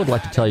 Well, I would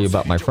like to tell you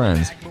about my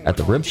friends at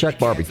the Rib Shack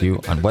Barbecue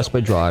on West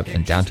Bay Drive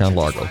in downtown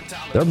Largo.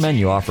 Their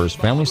menu offers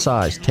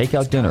family-sized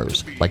takeout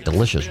dinners like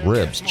delicious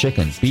ribs,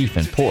 chicken, beef,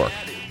 and pork,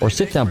 or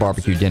sit-down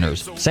barbecue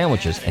dinners,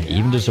 sandwiches, and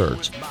even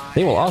desserts.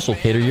 They will also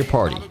cater your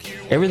party.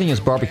 Everything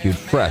is barbecued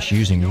fresh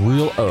using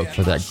real oak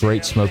for that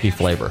great smoky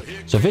flavor.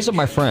 So visit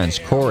my friends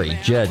Corey,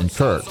 Jed, and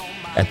Kurt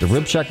at the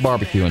Rib Shack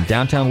Barbecue in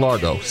downtown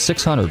Largo,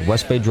 600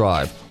 West Bay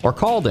Drive, or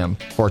call them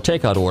for a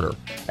takeout order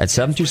at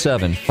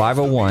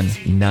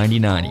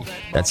 727-501-9090.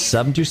 That's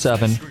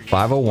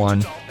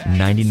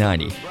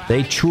 727-501-9090.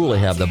 They truly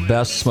have the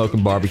best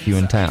smoking barbecue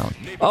in town.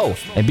 Oh,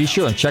 and be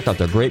sure and check out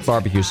their great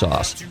barbecue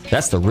sauce.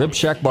 That's the Rib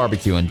Shack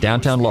Barbecue in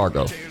downtown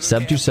Largo,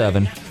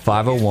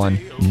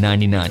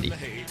 727-501-9090.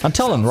 I'm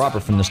telling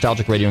Robert from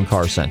Nostalgic Radio and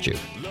Cars sent you.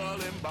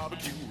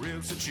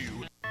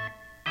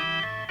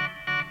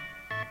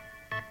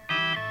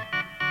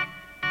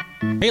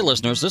 Hey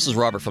listeners, this is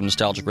Robert from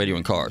Nostalgic Radio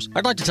and Cars.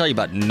 I'd like to tell you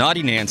about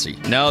Naughty Nancy.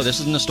 No, this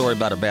isn't a story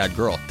about a bad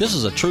girl. This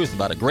is the truth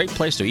about a great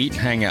place to eat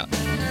and hang out.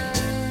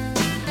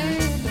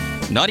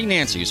 Naughty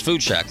Nancy's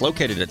Food Shack,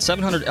 located at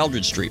 700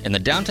 Eldridge Street in the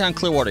downtown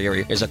Clearwater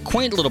area, is a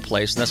quaint little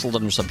place nestled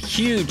under some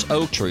huge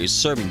oak trees,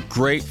 serving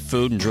great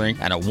food and drink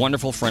and a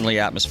wonderful, friendly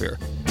atmosphere.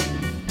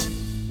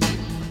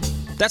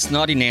 That's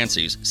Naughty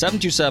Nancy's,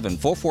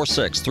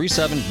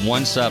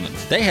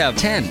 727-446-3717. They have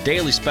 10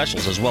 daily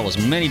specials as well as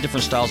many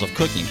different styles of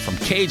cooking, from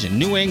Cajun,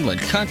 New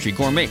England, country,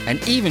 gourmet,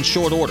 and even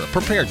short order,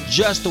 prepared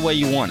just the way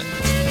you want it.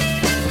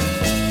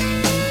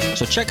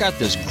 So check out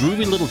this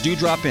groovy little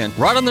Dewdrop Inn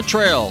right on the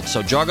trail.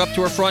 So jog up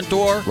to her front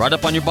door, ride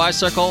up on your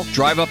bicycle,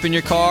 drive up in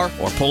your car,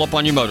 or pull up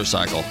on your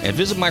motorcycle and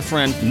visit my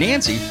friend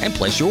Nancy and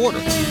place your order.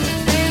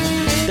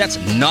 That's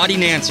Naughty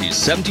Nancy's,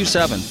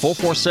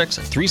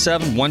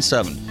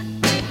 727-446-3717.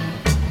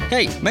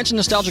 Hey, mention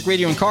Nostalgic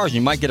Radio and Cars and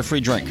you might get a free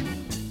drink.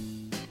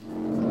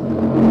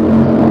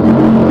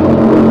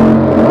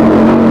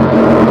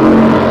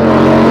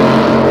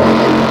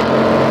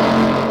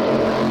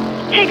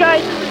 Hey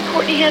guys, this is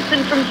Courtney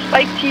Hansen from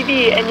Spike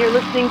TV, and you're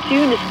listening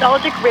to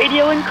Nostalgic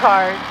Radio and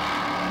Cars.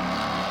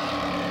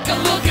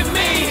 Look at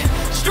me,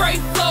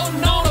 straight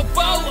floating on a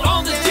boat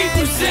on the deep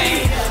blue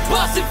sea.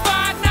 Busted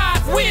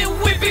 5-9, wind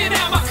whipping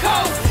out my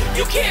coat.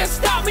 You can't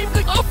stop me,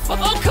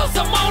 cause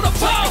I'm on a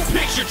boat.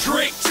 Picture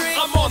trick,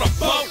 I'm on a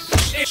boat.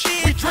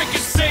 We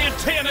drinking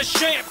Santana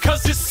champ,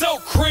 cause it's so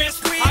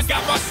crisp. I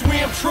got my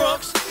swim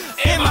trunks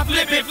and my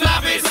flippin'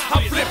 floppies.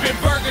 I'm flipping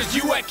burgers,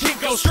 you at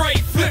Kinko, straight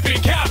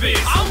flipping cabbage.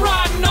 I'm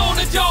riding on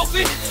a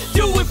dolphin,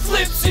 doing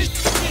flips and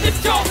the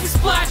dolphin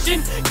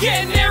splashing,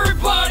 getting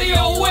everybody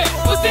all wet.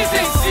 But this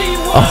ain't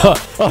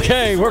SeaWorld.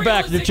 Okay, we're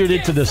back. You're tuned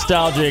into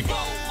Nostalgic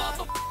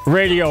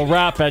Radio,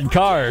 Rap, and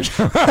Cars.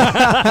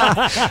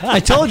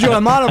 I told you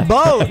I'm on a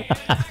boat.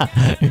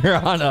 You're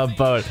on a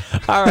boat.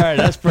 All right,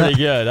 that's pretty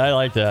good. I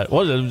like that.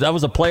 What was it? That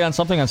was a play on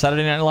something on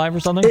Saturday Night Live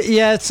or something?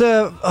 Yeah, it's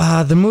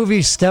the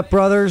movie Step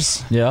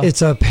Brothers. Yeah.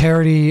 It's a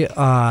parody.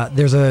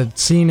 There's a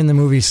scene in the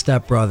movie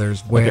Step Brothers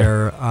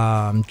where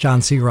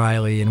John C.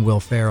 Reilly and Will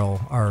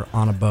Ferrell are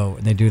on a boat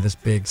and they do this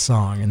big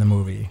song in the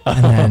movie.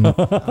 And then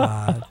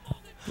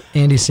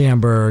Andy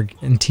Samberg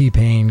and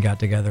T-Pain got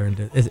together and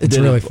it's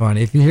really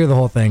funny. If you hear the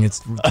whole thing,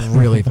 it's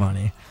really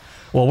funny.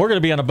 Well, we're going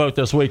to be on a boat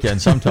this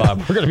weekend sometime.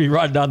 We're going to be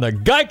riding on the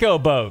Geico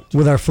boat.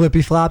 With our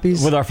flippy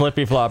floppies? With our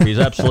flippy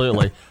floppies,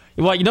 absolutely.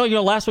 Well, you know,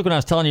 last week when I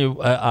was telling you,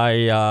 we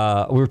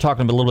were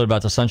talking a little bit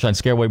about the Sunshine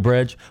Scareway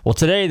Bridge. Well,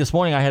 this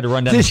morning, I had to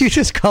run down. Did you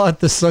just call it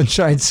the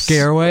Sunshine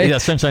Scareway? Yeah,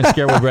 Sunshine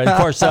Scareway Bridge. Of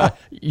course,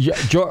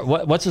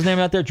 what's his name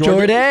out there?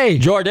 Jorday.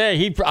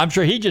 Jorday. I'm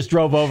sure he just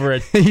drove over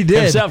it he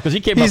did. himself because he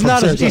came he's up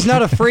not from He's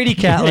not a fraidy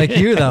cat like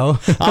you, though.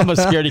 I'm a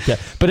scaredy cat.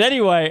 But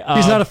anyway.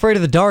 He's not afraid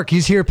of the dark.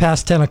 He's here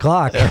past 10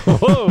 o'clock.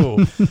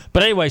 Whoa.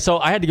 But anyway, so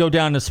I had to go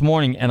down this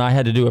morning and I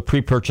had to do a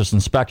pre-purchase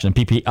inspection,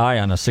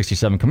 PPI, on a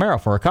 67 Camaro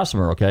for a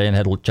customer, okay, and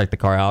had to check the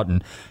car out.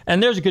 And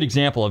there's a good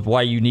example of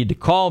why you need to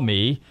call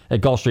me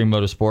at Gulfstream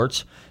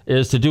Motorsports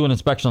is to do an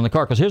inspection on the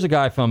car. Because here's a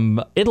guy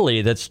from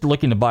Italy that's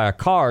looking to buy a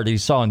car that he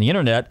saw on the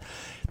internet.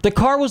 The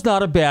car was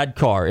not a bad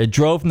car. It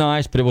drove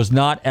nice, but it was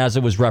not as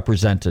it was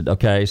represented,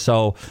 okay?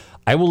 So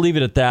I will leave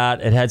it at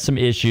that. It had some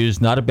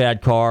issues. Not a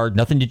bad car.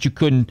 Nothing that you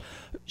couldn't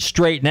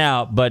straighten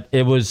out, but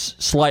it was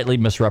slightly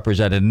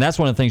misrepresented. And that's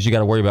one of the things you got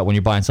to worry about when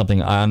you're buying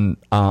something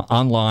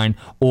online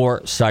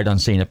or sight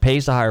unseen. It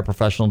pays to hire a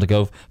professional to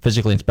go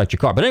physically inspect your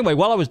car. But anyway,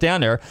 while I was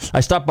down there, I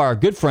stopped by our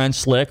good friend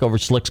Slick over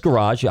at Slick's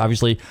Garage.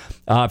 Obviously,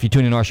 if you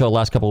tuned in our show the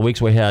last couple of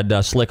weeks, we had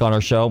Slick on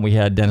our show, and we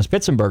had Dennis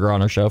Pitzenberger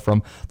on our show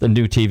from the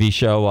new TV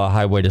show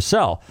Highway to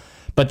Sell.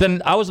 But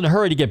then I was in a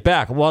hurry to get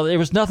back. Well, there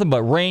was nothing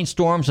but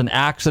rainstorms and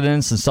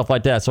accidents and stuff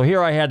like that. So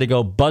here I had to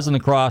go buzzing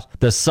across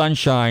the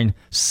Sunshine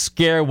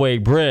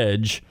Scareway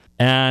Bridge.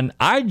 And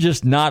I'm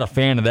just not a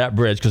fan of that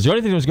bridge because the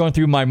only thing that was going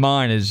through my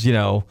mind is,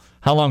 how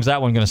long is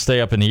that one going to stay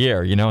up in the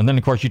air? And then,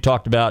 of course, you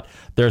talked about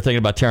they're thinking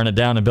about tearing it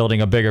down and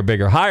building a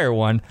bigger, higher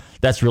one.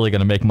 That's really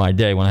going to make my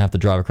day when I have to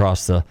drive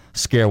across the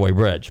Scareway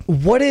Bridge.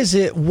 What is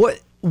it?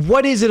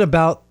 What is it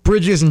about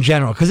bridges in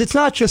general? Because it's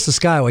not just the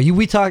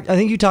Skyway. I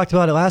think you talked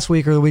about it last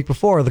week or the week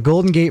before. The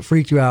Golden Gate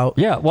freaked you out.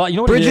 Yeah, well, you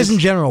know what bridges it is? In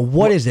general,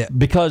 what is it?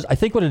 Because I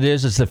think what it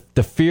is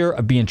the fear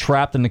of being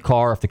trapped in the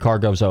car if the car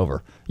goes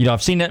over.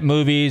 I've seen that in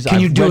movies.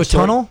 Can you do a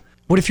tunnel?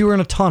 What if you were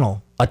in a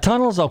tunnel? A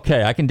tunnel is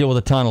okay. I can deal with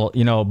a tunnel,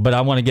 but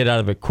I want to get out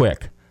of it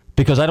quick.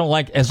 Because I don't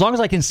like, as long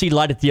as I can see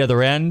light at the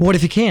other end. What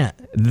if you can't?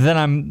 Then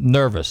I'm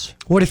nervous.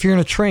 What if you're in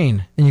a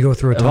train and you go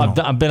through a tunnel?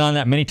 I've been on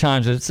that many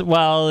times. It's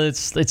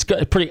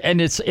pretty,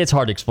 and it's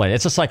hard to explain.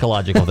 It's a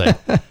psychological thing.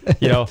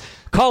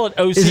 Call it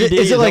OCD.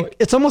 Is it like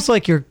it's almost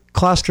like you're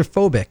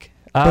claustrophobic,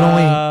 but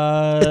only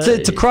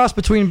it's a cross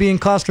between being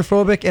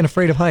claustrophobic and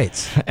afraid of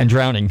heights and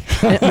drowning.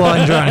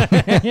 And drowning,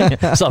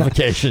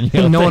 suffocation.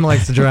 No one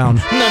likes to drown.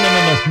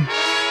 No.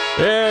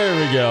 There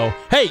we go.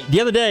 Hey,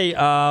 the other day, we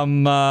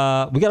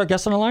got our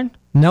guest on the line?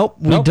 Nope,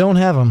 we don't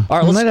have him. All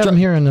right, we might have him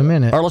here in a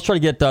minute. All right, let's try to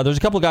get. There's a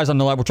couple of guys on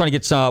the line. We're trying to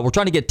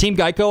get Team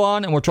Geico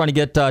on, and we're trying to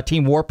get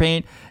Team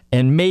Warpaint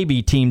and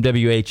maybe Team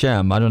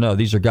WHM. I don't know.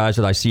 These are guys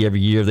that I see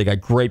every year. They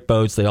got great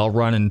boats. They all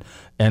run in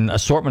an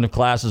assortment of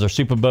classes: are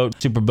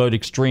Superboat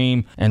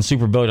Extreme, and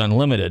Superboat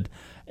Unlimited.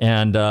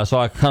 And so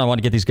I kind of want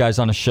to get these guys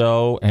on the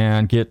show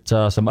and get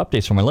some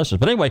updates from my listeners.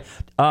 But anyway.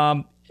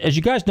 As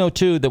you guys know,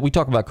 too, that we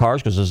talk about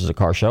cars because this is a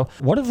car show.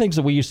 One of the things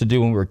that we used to do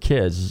when we were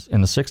kids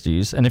in the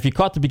 60s, and if you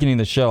caught the beginning of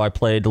the show, I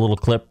played a little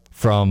clip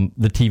from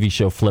the TV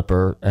show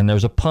Flipper, and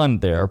there's a pun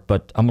there,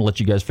 but I'm going to let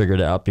you guys figure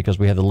it out because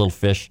we had the little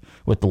fish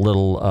with the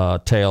little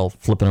tail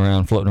floating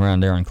around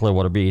there on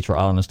Clearwater Beach, or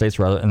Island Estates,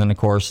 rather. And then, of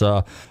course,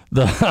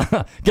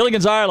 the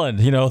Gilligan's Island,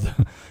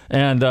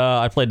 and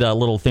I played a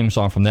little theme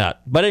song from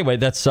that. But anyway,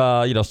 that's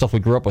stuff we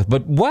grew up with.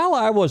 But while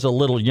I was a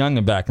little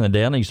young back in the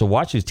day, and I used to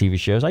watch these TV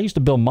shows, I used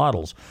to build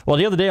models. Well,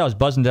 the other day I was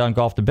buzzing down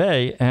Gulf to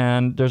Bay,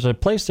 and there's a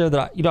place there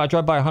that I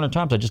drive by 100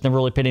 times. I just never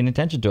really paid any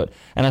attention to it,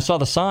 and I saw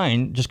the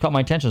sign, just caught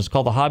my attention. It's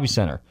called the Hobby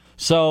Center.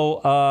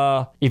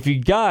 So if you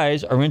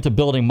guys are into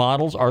building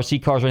models,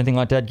 RC cars, or anything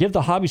like that, give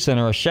the Hobby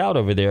Center a shout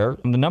over there.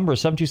 And the number is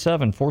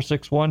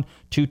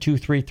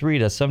 727-461-2233.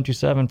 That's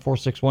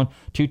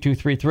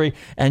 727-461-2233.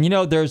 And,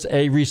 there's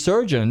a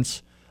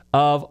resurgence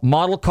of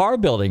model car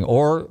building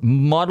or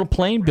model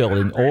plane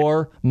building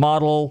or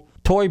model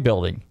toy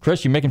building.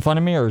 Chris, you making fun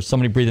of me, or is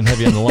somebody breathing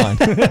heavy on the line?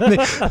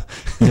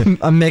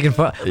 I'm making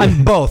fun.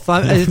 I'm both.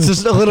 It's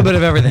just a little bit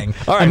of everything.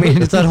 All right. I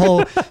mean, it's that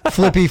whole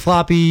flippy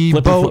floppy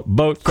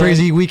boat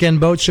crazy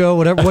weekend boat show.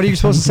 Whatever. What are you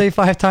supposed to say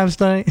 5 times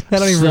tonight? I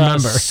don't even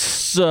remember.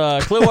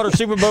 Clearwater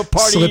Superboat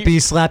Party. Slippy,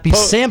 slappy,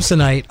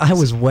 Samsonite. I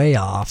was way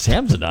off.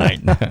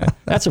 Samsonite.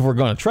 That's if we're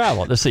going to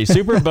travel. Let's see.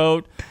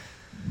 Superboat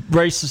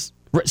race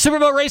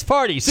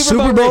party.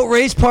 Superboat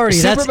race party.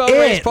 That's it.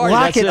 Race party.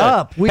 Lock it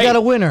up. We got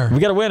a winner. We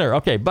got a winner.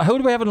 Okay, but who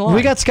do we have in the line?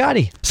 We got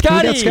Scotty.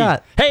 Scotty. We got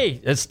Scott.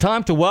 Hey, it's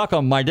time to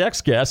welcome my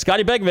next guest,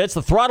 Scotty Begovich,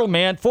 the throttle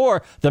man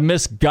for the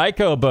Miss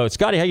Geico boat.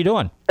 Scotty, how you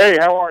doing? Hey,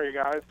 how are you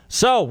guys?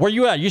 So, where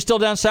you at? You still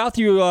down south?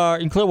 You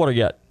in Clearwater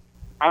yet?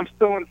 I'm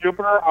still in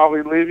Jupiter. I'll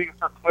be leaving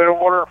for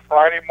Clearwater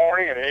Friday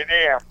morning at 8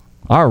 a.m.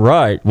 All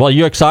right. Well,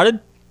 you excited?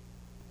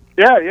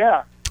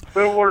 Yeah.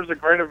 Clearwater's a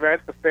great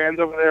event. The fans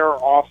over there are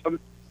awesome.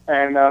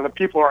 And the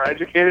people are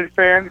educated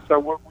fans, so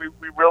we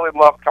really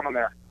love coming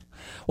there.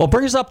 Well,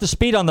 bring us up to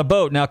speed on the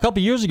boat. Now, a couple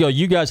of years ago,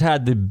 you guys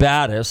had the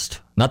baddest.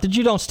 Not that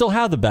you don't still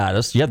have the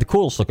baddest. You had the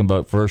coolest looking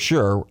boat for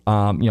sure.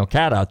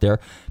 Cat out there,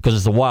 because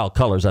it's the wild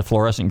colors, that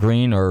fluorescent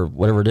green or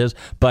whatever it is.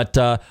 But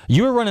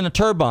you were running a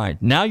turbine.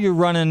 Now you're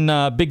running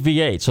big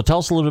V8. So tell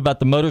us a little bit about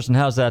the motors and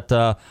how's that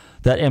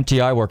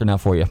MTI working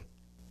out for you?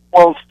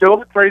 Well, still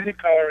the crazy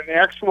color, and the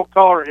actual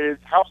color is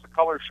House of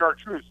Color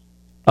Chartreuse.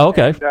 Oh,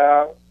 okay. And,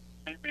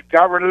 we've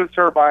got rid of the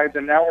turbines,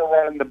 and now we're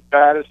running the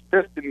baddest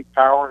piston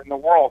power in the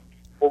world.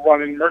 We're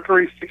running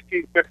Mercury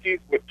 1650s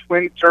with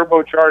twin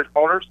turbocharged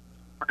motors,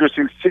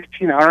 producing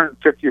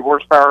 1,650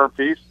 horsepower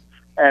apiece.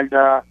 And,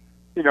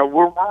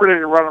 we're ready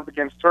to run up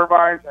against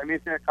turbines,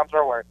 anything that comes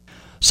our way.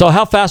 So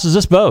how fast is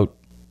this boat?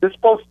 This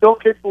boat's still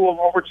capable of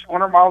over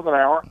 200 miles an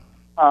hour.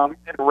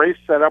 In a race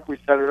setup, we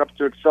set it up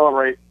to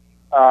accelerate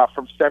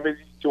from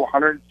 70 to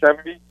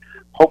 170,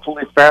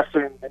 hopefully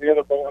faster than any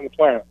other boat on the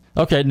planet.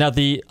 Okay, now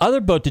the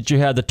other boat that you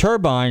had, the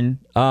turbine,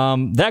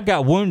 that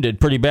got wounded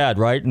pretty bad,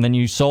 right? And then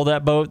you sold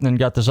that boat and then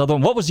got this other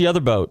one. What was the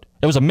other boat?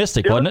 It was a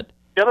Mystic, wasn't it?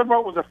 The other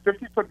boat was a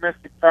 50-foot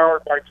Mystic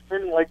powered by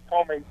twin Lake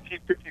Coleman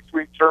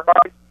T-53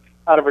 turbines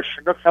out of a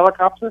Chinook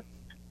helicopter.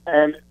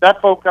 And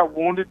that boat got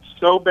wounded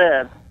so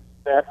bad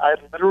that I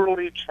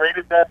literally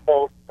traded that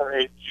boat for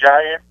a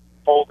giant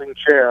folding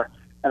chair,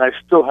 and I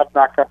still have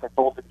not got the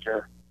folding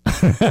chair.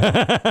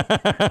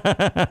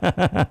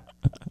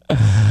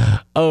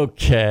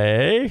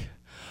 Okay.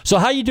 So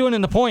how you doing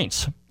in the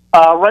points?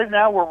 Right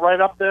now, we're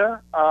right up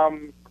there.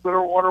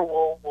 Clearwater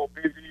will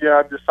be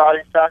the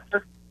deciding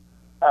factor.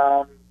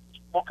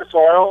 Lucas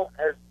Oil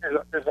is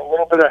a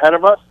little bit ahead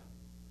of us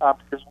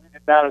because we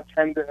did not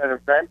attend an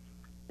event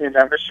in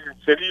Michigan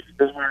City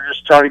because we were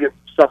just trying to get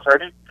stuff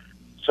ready.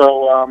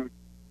 So,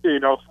 if we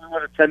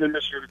would attend in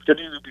Michigan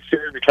City, we'd be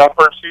sitting in the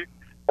catbird seat.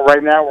 But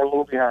right now, we're a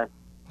little behind.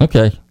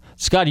 Okay.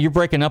 Scotty, you're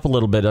breaking up a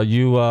little bit. Are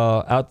you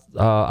out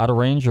of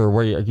range, or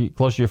are you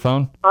close to your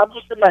phone? I'm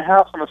just in my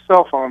house on a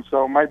cell phone,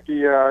 so it might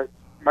be an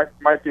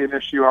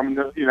issue. I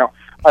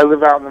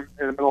live out in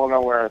the middle of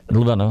nowhere.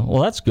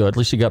 Well, that's good. At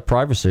least you got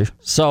privacy.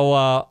 So,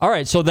 all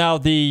right. So now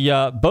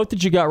the boat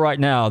that you got right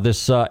now,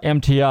 this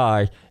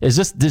MTI, is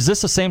this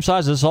the same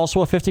size? Is this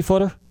also a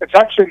 50-footer? It's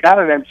actually not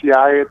an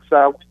MTI. It's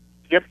the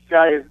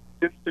MTI has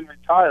since been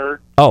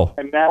retired. Oh.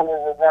 And now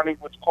we're running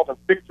what's called a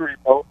Victory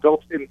boat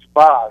built in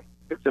Dubai.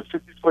 It's a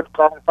 50-foot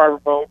carbon fiber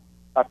boat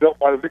built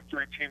by the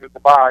Victory team in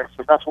Dubai.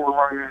 So that's what we're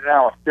running in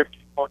now, a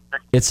 50-foot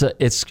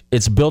Victory.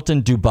 It's built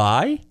in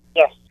Dubai?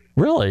 Yes.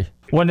 Really?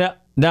 Well,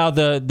 now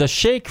the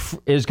Sheikh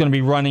is going to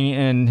be running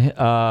in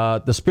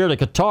the Spirit of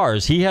Qatar.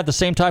 Does he have the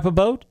same type of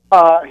boat?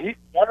 One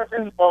of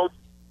his boats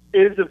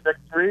is a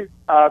Victory.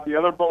 The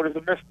other boat is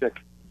a Mystic.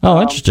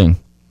 Oh, interesting.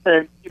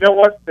 And you know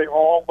what? They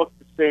all look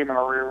the same in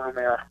a rear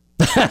mirror.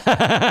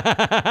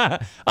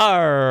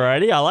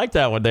 Alrighty, I like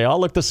that one. They all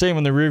look the same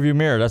in the rearview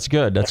mirror. That's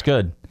good.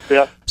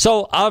 Yeah.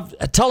 So,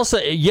 tell us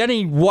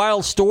any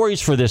wild stories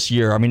for this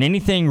year. I mean,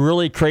 anything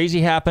really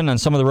crazy happen on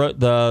some of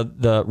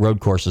the road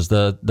courses,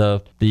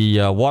 the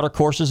water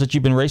courses that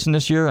you've been racing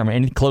this year? I mean,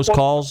 any close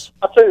calls?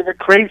 I'll tell you, the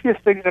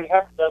craziest things that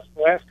happened to us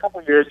the last couple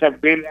of years have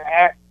been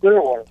at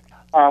Clearwater.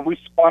 We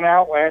spun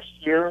out last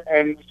year,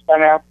 and we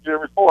spun out the year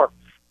before.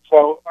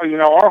 So,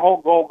 our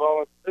whole goal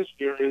going this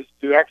year is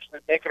to actually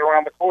make it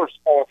around the course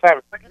all the time.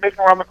 If we can make it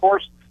around the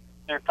course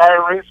the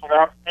entire race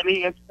without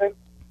any incident,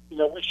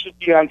 we should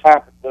be on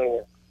top of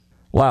it.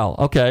 Wow,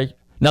 okay.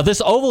 Now,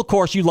 this oval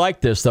course, you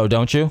like this, though,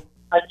 don't you?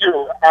 I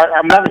do.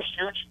 I'm not a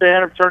huge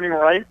fan of turning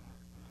right.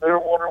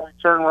 Clearwater, we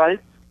turn right.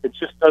 It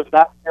just does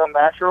not feel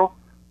natural.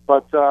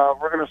 But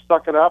we're going to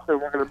suck it up,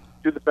 and we're going to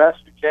do the best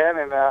we can,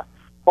 and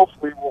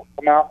hopefully we'll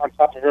come out on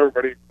top of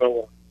everybody.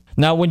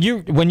 Now, when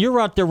you're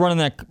out there running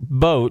that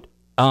boat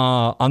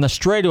on the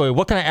straightaway,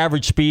 what kind of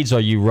average speeds are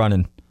you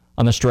running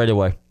on the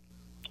straightaway?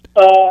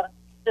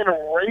 In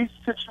a race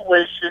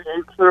situation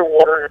in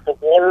Clearwater, if the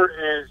water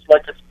is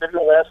like it's been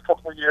the last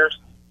couple of years,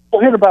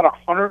 we'll hit about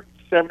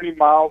 170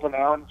 miles an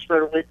hour on the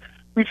straightaway.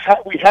 We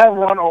have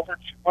run over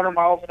 200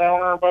 miles an hour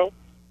on our boat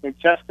in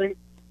testing,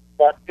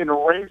 but in a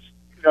race,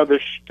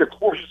 the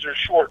courses are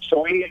short,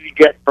 so we need to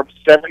get from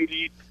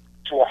 70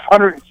 to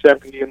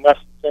 170 in less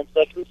than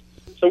 10 seconds.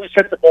 So we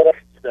set the boat up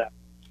to do that.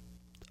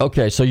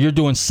 Okay, so you're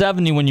doing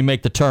 70 when you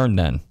make the turn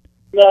then?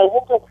 No,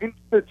 we'll go into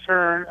the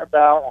turn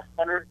about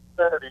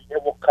 130.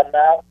 It will come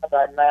out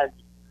about 90.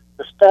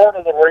 The start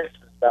of the race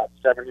is about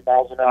 70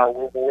 miles an hour.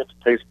 We're with the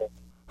pace boat.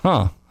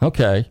 Huh,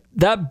 okay.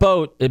 That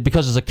boat,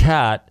 because it's a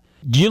cat,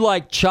 do you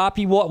like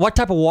choppy water? What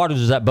type of water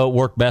does that boat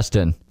work best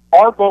in?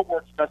 Our boat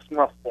works best in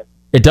rough water.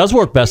 It does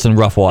work best in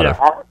rough water.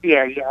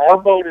 Yeah, our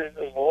boat is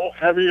a little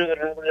heavier than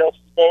everybody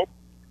else's boat.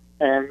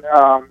 And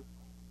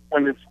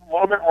when it's a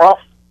little bit rough,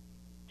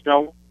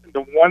 the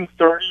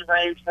 130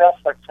 range rough,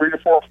 like 3 to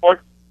 4 foot,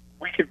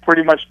 we can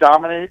pretty much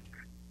dominate.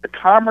 The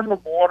calmer the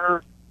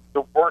water,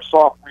 the worse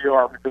off we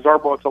are, because our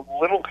boat's a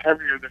little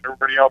heavier than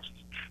everybody else's.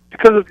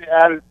 Because of the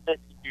added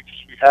safety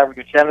features we have in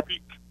the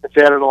canopy, it's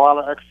added a lot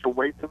of extra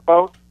weight to the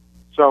boat.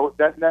 So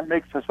that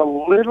makes us a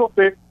little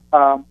bit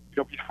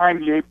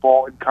behind the 8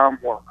 ball in calm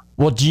water.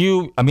 Well, do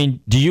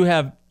you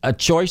have a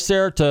choice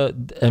there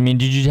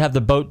did you have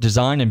the boat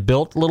designed and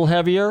built a little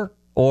heavier,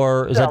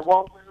 or is that?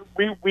 Well,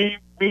 we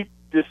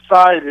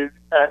decided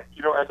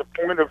as a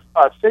point of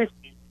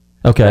safety,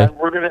 okay, that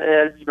we're going to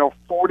add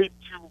 42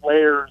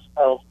 layers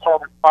of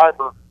carbon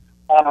fiber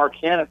on our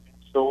canopy.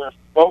 So if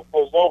the boat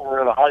goes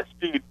over at a high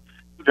speed,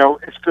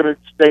 it's going to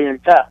stay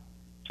intact.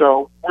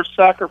 So we're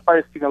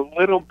sacrificing a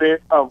little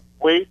bit of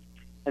weight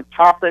and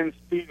top end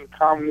speed and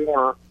calm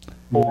water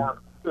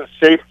for the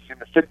safety and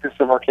the fitness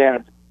of our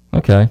canopy.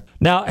 Okay.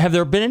 Now, have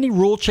there been any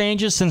rule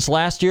changes since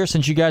last year,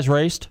 since you guys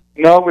raced?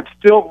 No,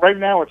 right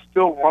now it's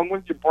still run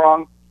with your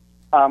brung.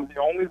 The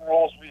only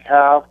rules we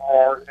have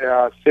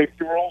are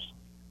safety rules.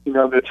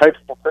 The types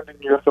of equipment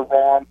you have to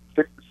run,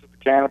 thickness of the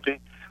canopy.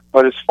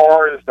 But as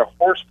far as the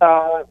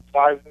horsepower, the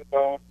size of the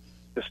boat,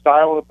 the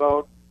style of the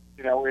boat,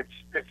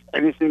 it's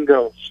anything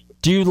goes.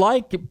 Do you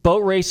like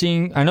boat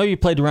racing? I know you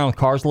played around with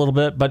cars a little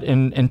bit, but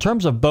in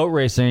terms of boat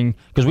racing,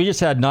 because we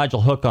just had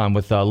Nigel Hook on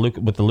with the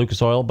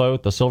Lucas Oil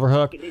boat, the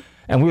Silverhook,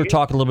 and we were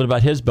talking a little bit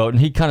about his boat, and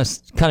he kind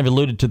of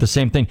alluded to the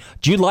same thing.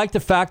 Do you like the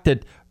fact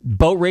that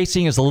boat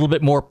racing is a little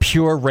bit more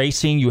pure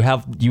racing? You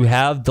have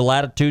the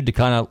latitude to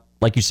kind of,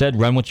 like you said,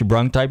 run what you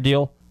brung type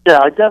deal? Yeah,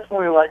 I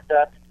definitely like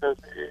that because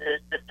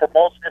it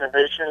promotes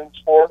innovation in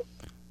sport.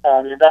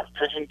 You're not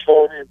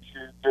pigeon-toed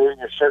into doing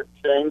a certain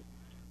thing.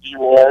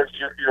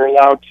 You're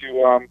allowed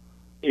to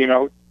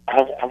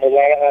have a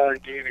lot of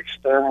R&D and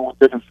experiment with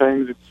different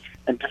things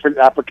and different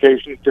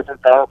applications,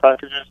 different power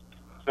packages.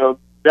 So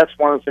that's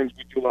one of the things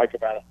we do like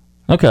about it.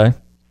 Okay.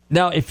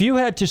 Now, if you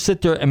had to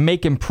sit there and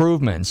make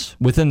improvements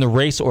within the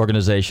race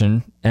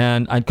organization,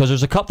 and because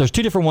there's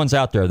 2 different ones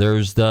out there.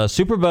 There's the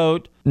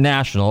Superboat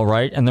National,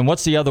 right? And then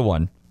what's the other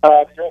one?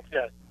 The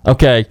OPA.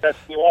 Okay. That's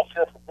the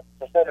Offshore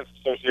Performance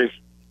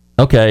Association.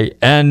 Okay,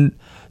 and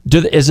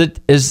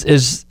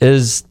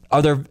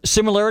are there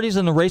similarities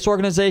in the race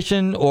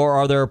organization, or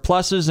are there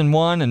pluses in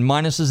one and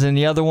minuses in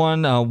the other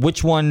one?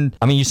 Which one?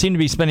 I mean, you seem to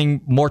be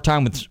spending more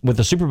time with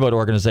the Superboat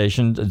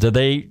organization. Do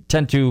they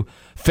tend to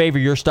favor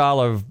your style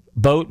of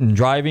boat and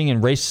driving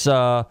and race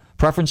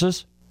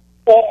preferences?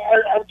 Well,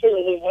 I would say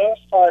in the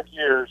last 5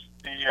 years,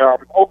 the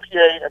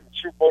OPA and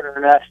the Superboat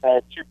International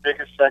are the 2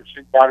 biggest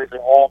sanctioning bodies in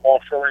all of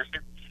offshore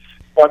racing,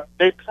 but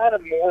they kind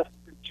of morphed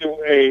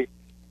into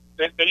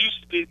They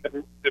used to be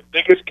the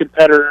biggest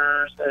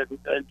competitors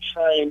and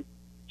trying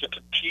to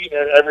compete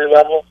at every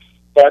level,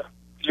 but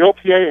the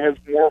OPA has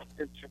morphed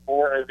into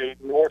more of a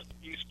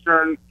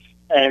northeastern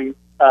and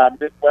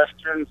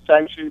midwestern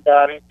sanctioning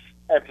body,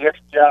 and the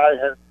FDI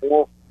has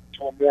morphed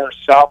to a more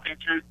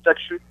southeastern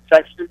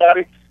sanctioning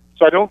body.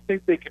 So I don't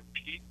think they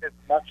compete as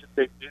much as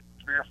they did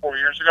 3 or 4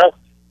 years ago.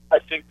 I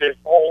think they've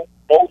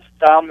both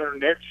found their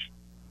niche.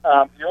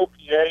 The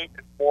OPA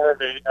is more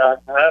of a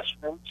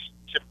grassroots.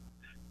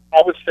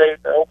 I would say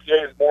the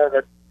OPA is more of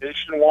a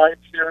nationwide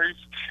series,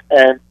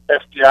 and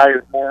FDI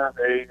is more of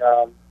a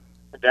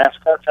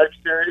NASCAR type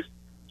series.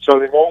 So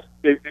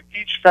they've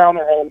each found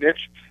their own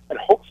niche, and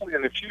hopefully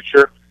in the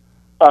future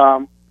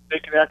they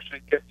can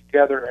actually get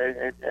together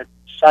and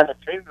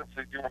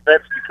simultaneously do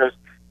events because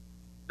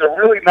they're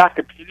really not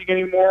competing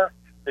anymore.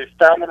 They've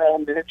found their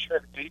own niche,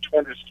 and each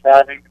one is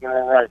thriving in their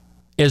own right.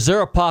 Is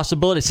there a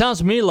possibility? It sounds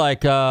to me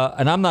like,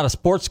 and I'm not a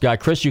sports guy,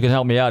 Chris, you can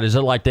help me out. Is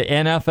it like the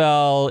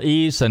NFL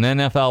East and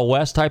NFL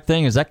West type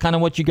thing? Is that kind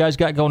of what you guys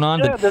got going on?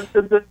 Yeah,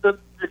 the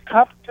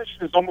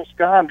competition is almost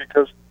gone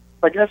because,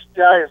 like,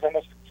 SBI is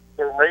almost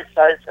their race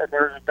sites and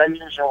their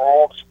venues are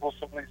all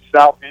exclusively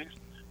southeast,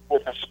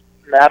 with a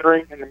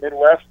smattering in the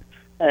Midwest,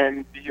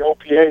 and the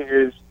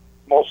OPA is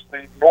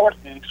mostly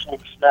northeast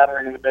with a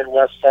smattering in the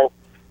Midwest. So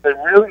they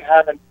really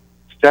haven't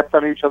stepped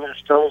on each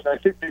other's toes. I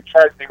think they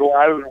go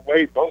out of their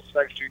way, both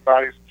sanctioning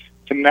bodies,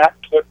 to not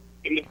put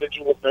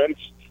individual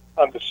events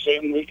on the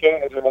same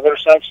weekend as another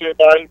sanctioning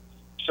body.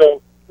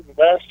 So in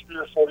the last 3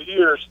 or 4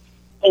 years,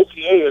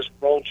 OPA has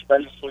grown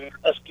tremendously,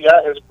 SPI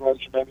has grown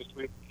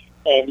tremendously,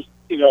 and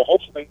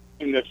hopefully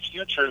in the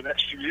future, the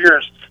next few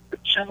years, the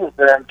two of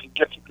them can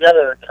get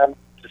together and come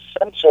to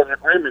some sort of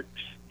agreement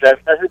that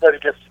everybody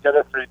gets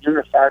together for a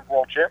unified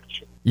world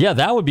championship. Yeah,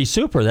 that would be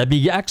super. That'd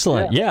be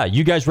excellent. Yeah,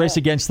 you guys race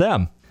against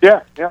them.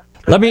 Yeah.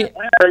 Let me.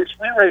 We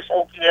race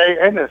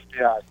OPA and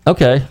SPI.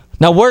 Okay.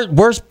 Now, where's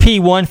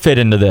P1 fit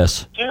into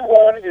this?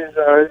 P1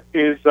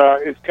 is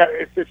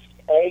its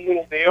own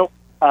little deal.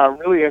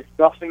 Really has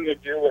nothing to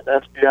do with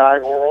SPI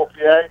or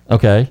OPA.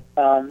 Okay.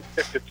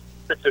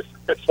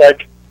 It's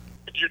like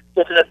if you're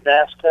looking at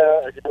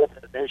NASCAR or you're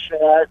looking at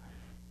Nationwide,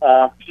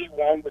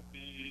 P1 would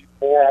be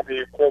more on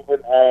the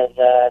equivalent of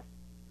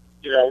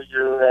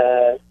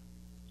your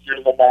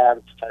Le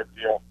Mans type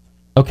deal.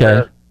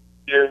 Okay.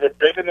 They're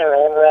big in their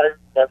own right,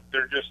 but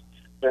they're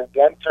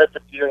one type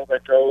of deal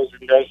that goes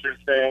and does their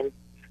thing,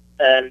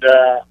 and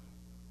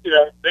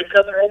they've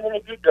got their own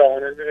little gig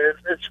going, and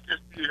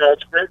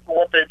it's great for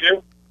what they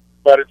do,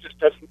 but it just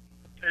doesn't.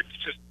 It's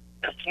just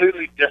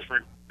completely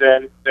different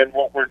than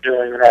what we're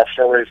doing in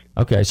offshore racing.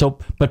 Okay,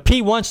 but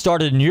P1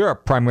 started in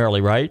Europe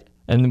primarily, right?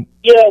 And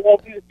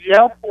the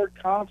outboard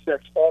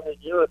concept started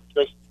in Europe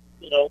because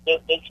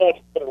they tried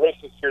to put a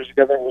racing series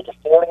together that was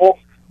affordable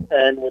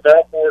and with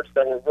outboards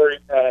that were very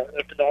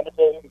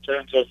economical in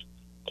terms of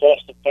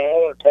cost of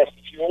power and cost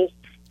of fuel.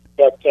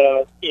 But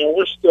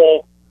we're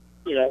still,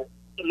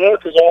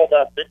 America's all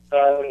about big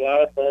power,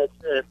 loud boats,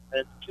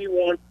 and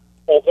P1,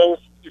 although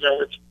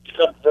it's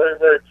become very,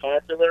 very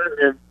popular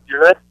in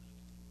Europe,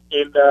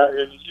 in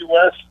the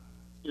U.S.,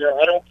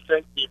 I don't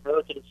think the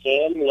American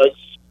fan likes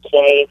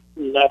quiet,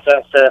 not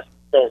that fast.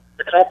 So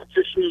the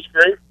competition is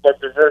great, but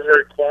they're very,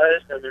 very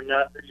quiet, and they're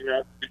not,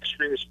 the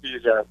extreme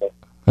speeds out there.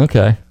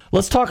 Okay.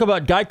 Let's talk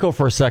about Geico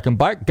for a second.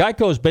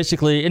 Geico is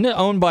basically, isn't it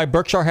owned by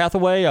Berkshire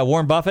Hathaway,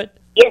 Warren Buffett?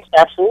 Yes,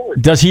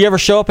 absolutely. Does he ever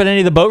show up at any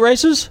of the boat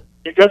races?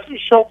 He doesn't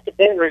show up at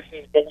the boat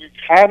races, but we've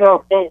had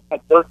our boat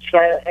at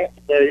Berkshire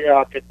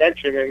Hathaway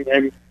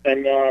convention,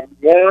 and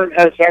Warren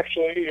has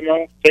actually,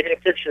 taken a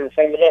picture in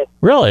front of the boat.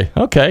 Really?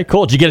 Okay,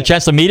 cool. Did you get a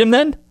chance to meet him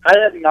then? I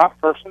have not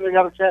personally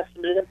got a chance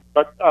to meet him,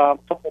 but a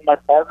couple of my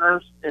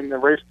partners in the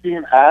race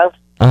team have.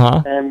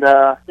 Uh-huh. And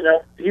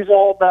he's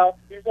all about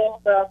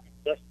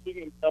investing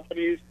in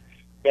companies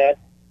that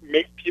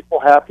make people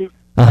happy.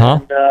 Uh-huh.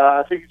 And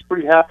I think he's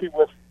pretty happy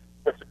with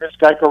the Miss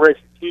Geico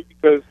racing team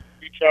because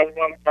we travel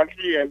around the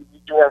country and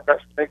we do our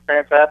best to make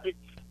fans happy.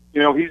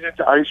 He's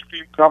into ice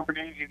cream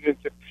companies. His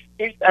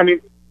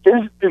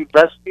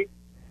investing,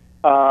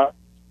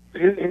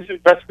 his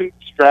investment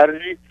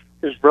strategy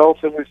is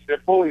relatively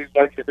simple. He's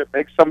like, if it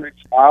makes somebody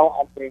smile,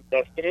 I'm going to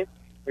invest in it.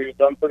 He's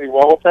done pretty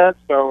well with that.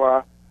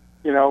 So,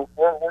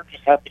 we're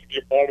just happy to be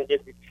a part of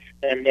it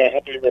and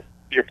happy to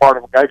be a part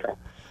of Geico.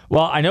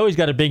 Well, I know he's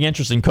got a big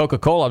interest in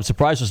Coca-Cola. I'm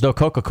surprised there's no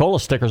Coca-Cola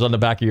stickers on the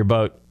back of your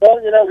boat. Well,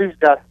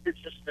 it's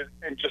just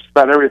in just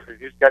about everything.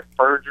 He's got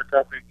furniture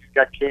companies. He's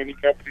got candy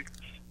companies.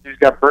 He's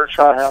got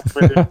Berkshire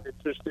Hathaway.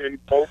 It's just in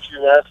Boats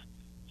US.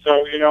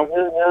 So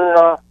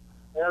we're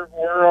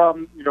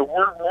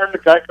the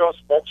Geico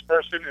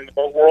spokesperson in the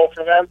boat world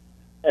for them,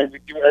 and we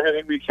do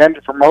everything we can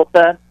to promote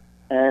that.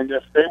 And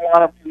if they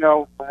want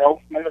to,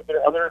 promote one of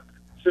their other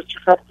sister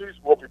companies,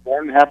 we'll be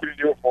more than happy to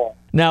do it for them.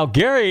 Now,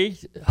 Gary,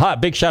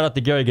 big shout out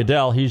to Gary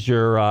Goodell. He's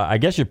your, I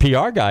guess, your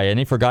PR guy, isn't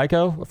he, for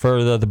Geico,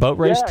 for the boat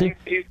race team?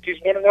 He's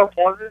one of our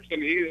partners,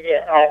 and he's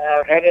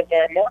our head of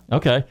marketing.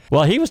 Okay.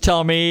 Well, he was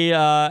telling me,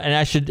 and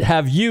I should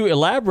have you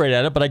elaborate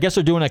on it, but I guess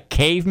they're doing a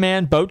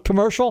caveman boat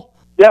commercial?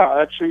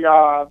 Yeah, actually,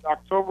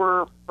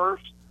 October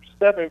 1st,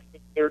 7th,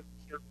 they're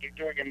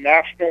doing a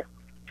national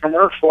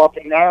commercial up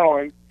in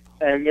Maryland,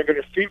 and they're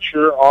going to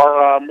feature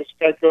our Miss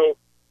Geico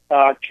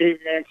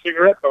caveman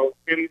cigarette boat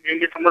in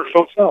the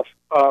commercial itself.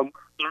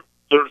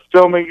 They're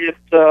filming it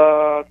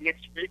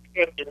next week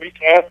and the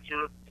week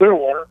after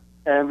Clearwater,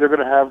 and they're going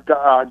to have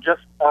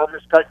just our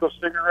Miss Geico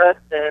cigarette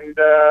and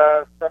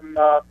some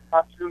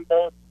pontoon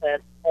boats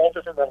and all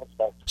different levels of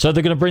boats. So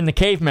they're going to bring the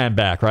caveman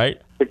back,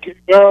 right?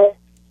 Well,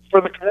 for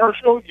the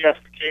commercial, yes,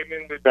 the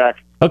caveman will be back.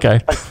 Okay.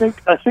 I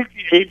think the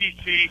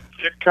ABC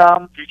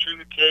sitcom featuring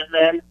the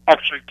caveman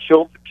actually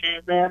killed the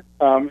caveman.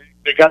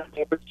 They got a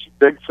little bit too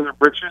big for their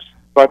britches.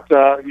 But,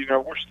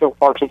 we're still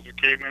partial to the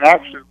caveman.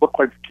 Actually, look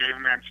like the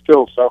caveman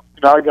still. So, I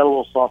got a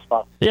little soft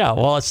spot. Yeah,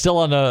 well, it's still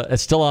on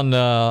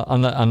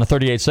the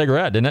 38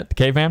 cigarette, isn't it? The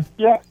caveman?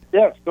 Yeah,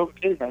 it's still the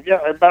caveman. Yeah,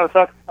 as a matter of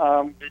fact,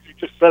 he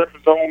just set up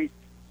his own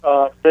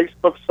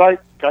Facebook site,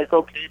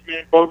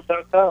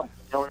 GeicoCavemanBoats.com.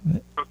 go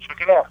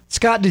check it out.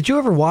 Scott, did you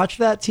ever watch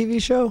that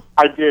TV show?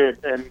 I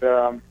did, and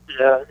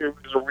yeah, it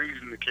was a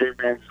reason the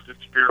caveman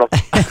disappeared.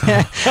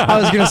 I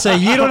was going to say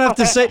you don't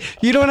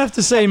have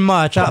to say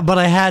much, but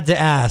I had to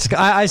ask.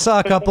 I saw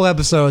a couple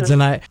episodes,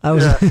 and I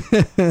was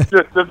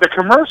the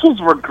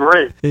commercials were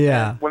great.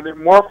 Yeah. And when it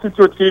morphed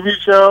into a TV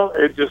show,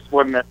 it just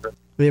wasn't that good.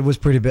 It was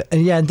pretty big.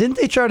 And yeah, didn't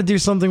they try to do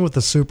something with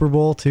the Super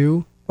Bowl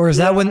too? Or is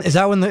that when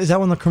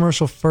the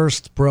commercial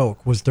first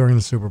broke? Was during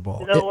the Super Bowl?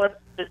 You know what?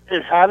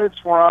 It had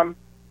its run,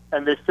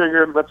 and they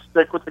figured, let's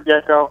stick with the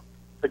Geico.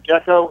 The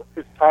Geico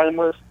is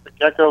timeless. The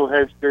Geico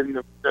has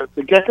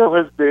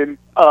been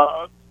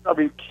I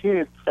mean,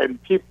 kids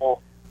and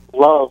people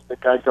love the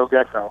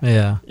Geico.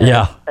 Yeah.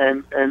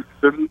 And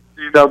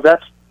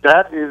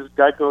that is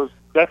Geico's.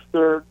 That's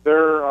their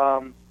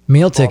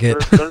meal ticket.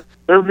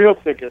 Their meal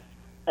ticket.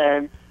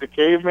 And the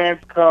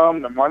caveman's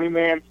come, the money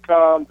man's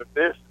come,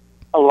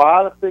 a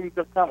lot of things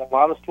have come, a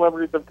lot of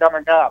celebrities have come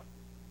and gone.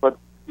 But,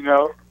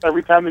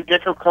 every time the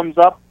Geico comes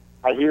up,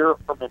 I hear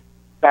from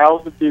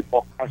 1,000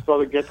 people. I saw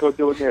the Geico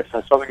doing this.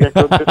 I saw the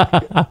Geico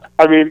doing this.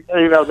 I mean,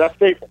 that's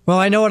staple. Well,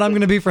 I know what I'm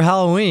going to be for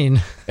Halloween.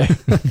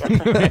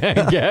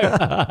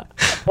 Yeah.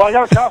 Well, I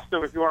got a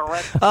costume if you want to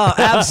rent. Oh,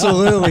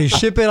 absolutely.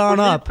 Ship it on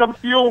up. Some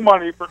fuel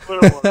money for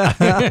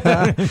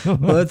Clearwater.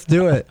 Let's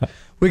do it.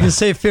 We can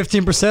save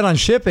 15% on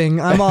shipping.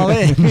 I'm all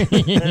in. There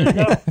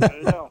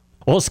you go.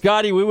 Well,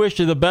 Scotty, we wish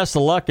you the best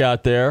of luck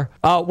out there.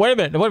 Wait a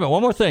minute.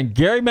 One more thing.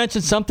 Gary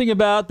mentioned something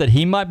about that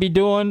he might be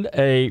doing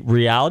a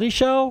reality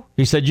show.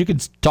 He said you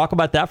could talk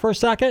about that for a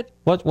second.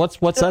 What's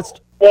that?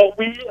 Well,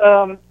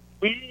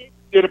 we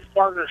did a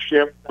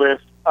partnership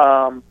with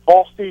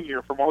Paul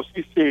Senior from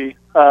OCC.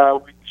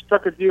 We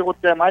struck a deal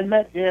with them. I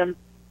met him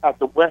at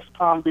the West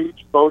Palm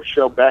Beach Boat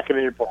Show back in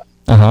April.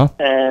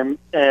 And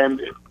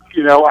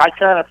I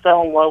kind of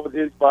fell in love with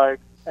his bike,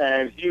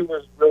 and he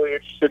was really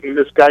interested in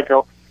this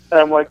Geico. And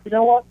I'm like, you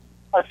know what?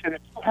 I said,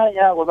 if you hang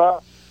out with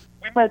us,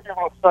 we might be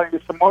able to sell you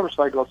some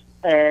motorcycles.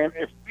 And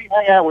if we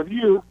hang out with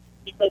you,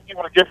 you might be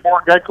able to get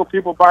more Geico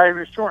people buying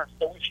insurance.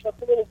 So we struck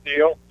a little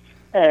deal,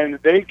 and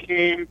they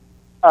came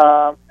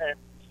and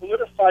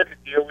solidified the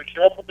deal. We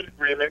came up with an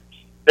agreement.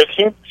 They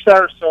came to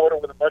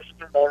Sarasota with a bunch of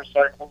their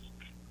motorcycles,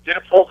 did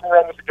a poker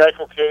run with the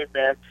Geico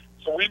Caveman.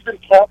 So we've been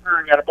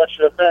partnering at a bunch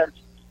of events.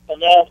 And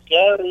now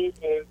Gary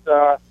is,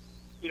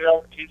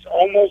 he's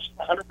almost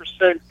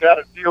 100% got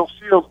a deal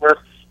sealed where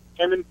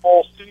him and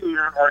Paul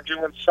Senior are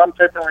doing some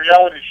type of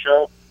reality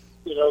show,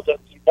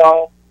 that's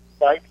involved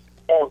bikes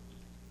and boats.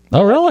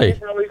 Oh, really?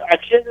 I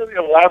can't really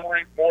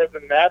elaborate more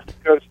than that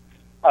because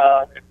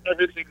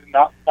everything's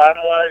not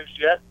finalized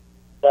yet.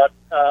 But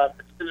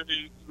it's going to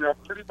be,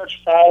 pretty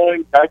much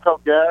following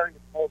Geico Gary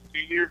and Paul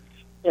Senior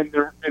in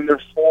their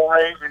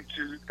foray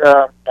into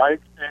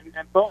bikes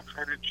and boats,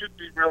 and it should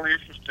be really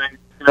interesting,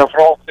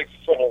 for all things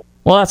football.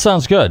 Well, that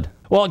sounds good.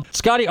 Well,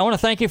 Scotty, I want to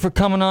thank you for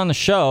coming on the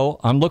show.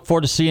 I'm looking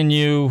forward to seeing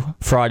you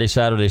Friday,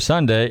 Saturday,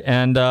 Sunday.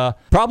 And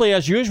probably,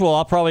 as usual,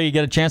 I'll probably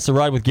get a chance to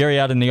ride with Gary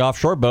out in the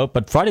offshore boat.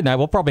 But Friday night,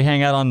 we'll probably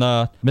hang out on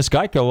the Miss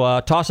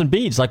Geico tossing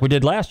beads like we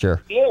did last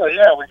year. Yeah.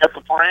 We got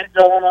the parade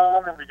going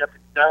on, and we got the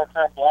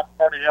downtown block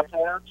party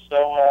afterwards.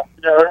 So,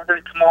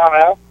 everybody come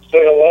on out, say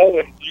hello,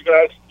 and you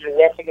guys, you're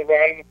welcome to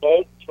ride in the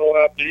boat,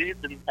 throw out beads,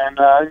 and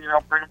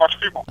bring a bunch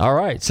of people. All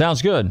right.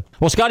 Sounds good.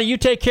 Well, Scotty, you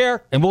take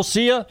care, and we'll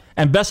see you.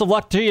 And best of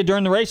luck to you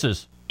during the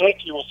races.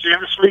 Thank you. We'll see you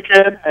this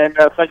weekend, and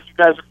thank you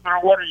guys at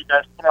Clearwater. You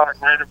guys put on a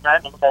great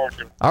event. Look forward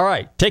to it. All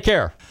right. Take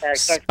care. All right.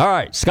 Thanks. All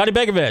right. Scotty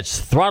Begovich,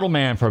 throttle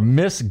man for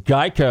Miss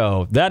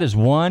Geico. That is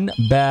one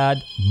bad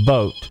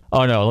boat.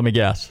 Oh, no. Let me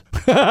guess.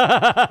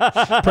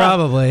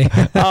 Probably.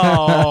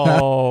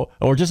 Oh,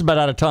 we're just about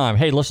out of time.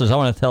 Hey, listeners, I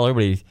want to tell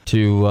everybody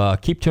to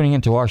keep tuning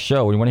into our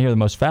show. We want to hear the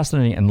most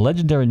fascinating and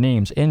legendary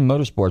names in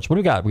motorsports. What do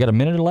we got? We got a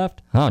minute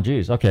left? Oh,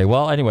 geez. Okay.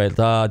 Well, anyway,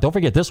 don't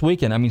forget this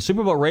weekend.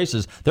 Superboat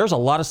races. There's a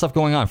lot of stuff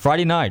going on.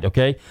 Friday night,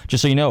 okay?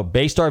 Just so you know,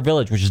 Baystar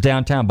Village, which is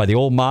downtown by the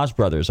old Moz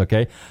brothers,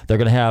 okay? They're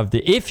going to have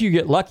if you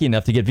get lucky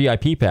enough to get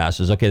VIP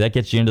passes, okay, that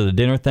gets you into the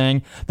dinner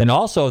thing. Then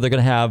also they're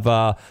going to have,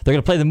 they're going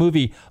to play the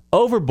movie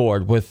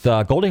Overboard with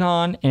Goldie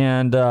Hawn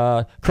and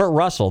Kurt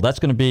Russell. That's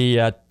going to be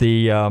at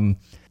the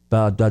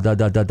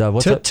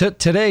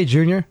today,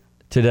 Junior.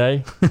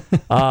 Today,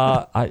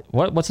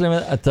 what's the name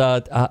of it?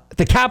 At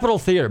the Capitol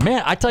Theater.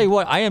 Man, I tell you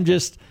what, I am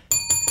just.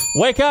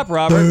 Wake up,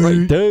 Robert.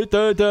 Right.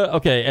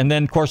 Okay, and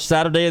then, of course,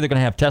 Saturday, they're going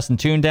to have Test and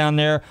Tune down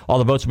there. All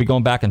the boats will be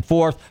going back and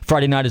forth.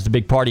 Friday night is the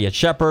big party at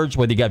Shepherd's,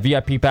 whether you got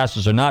VIP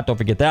passes or not. Don't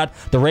forget that.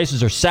 The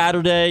races are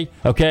Saturday,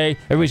 okay?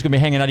 Everybody's going to be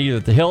hanging out either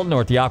at the Hilton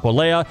or at the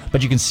Aqualea,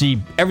 but you can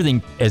see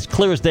everything as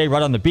clear as day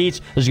right on the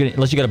beach,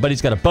 unless you got a buddy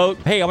who's got a boat.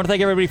 Hey, I want to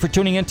thank everybody for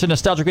tuning in to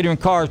Nostalgic Radio and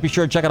Cars. Be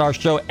sure to check out our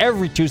show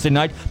every Tuesday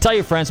night. Tell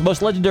your friends the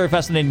most legendary,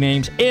 fascinating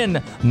names in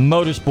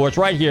motorsports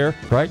right here,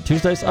 right?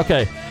 Tuesdays?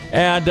 Okay.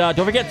 And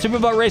don't forget,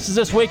 Superboat races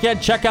this weekend.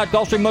 Check out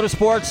Gulfstream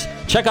Motorsports.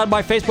 Check out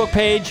my Facebook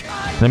page.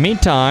 In the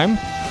meantime,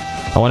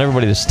 I want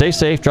everybody to stay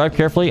safe, drive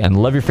carefully, and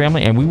love your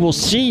family. And we will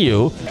see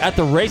you at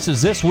the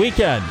races this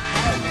weekend.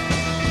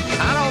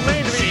 I don't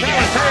mean to be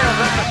telling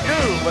tales to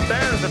school, but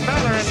there's a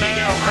fella in there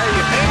that'll pay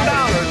you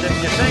 $10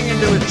 if you sing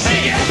into his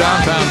pants.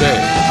 Downtown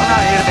Dave. I'm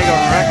not here to make a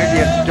record,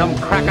 you dumb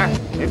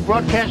cracker. It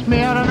broadcast me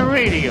out on the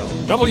radio.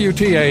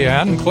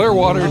 WTAN,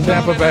 Clearwater,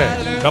 Tampa Bay.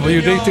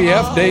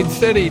 WDTF, Dade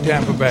City,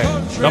 Tampa Bay.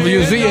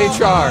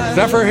 WZHR,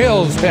 Zephyr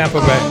Hills, Tampa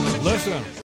Bay. Listen.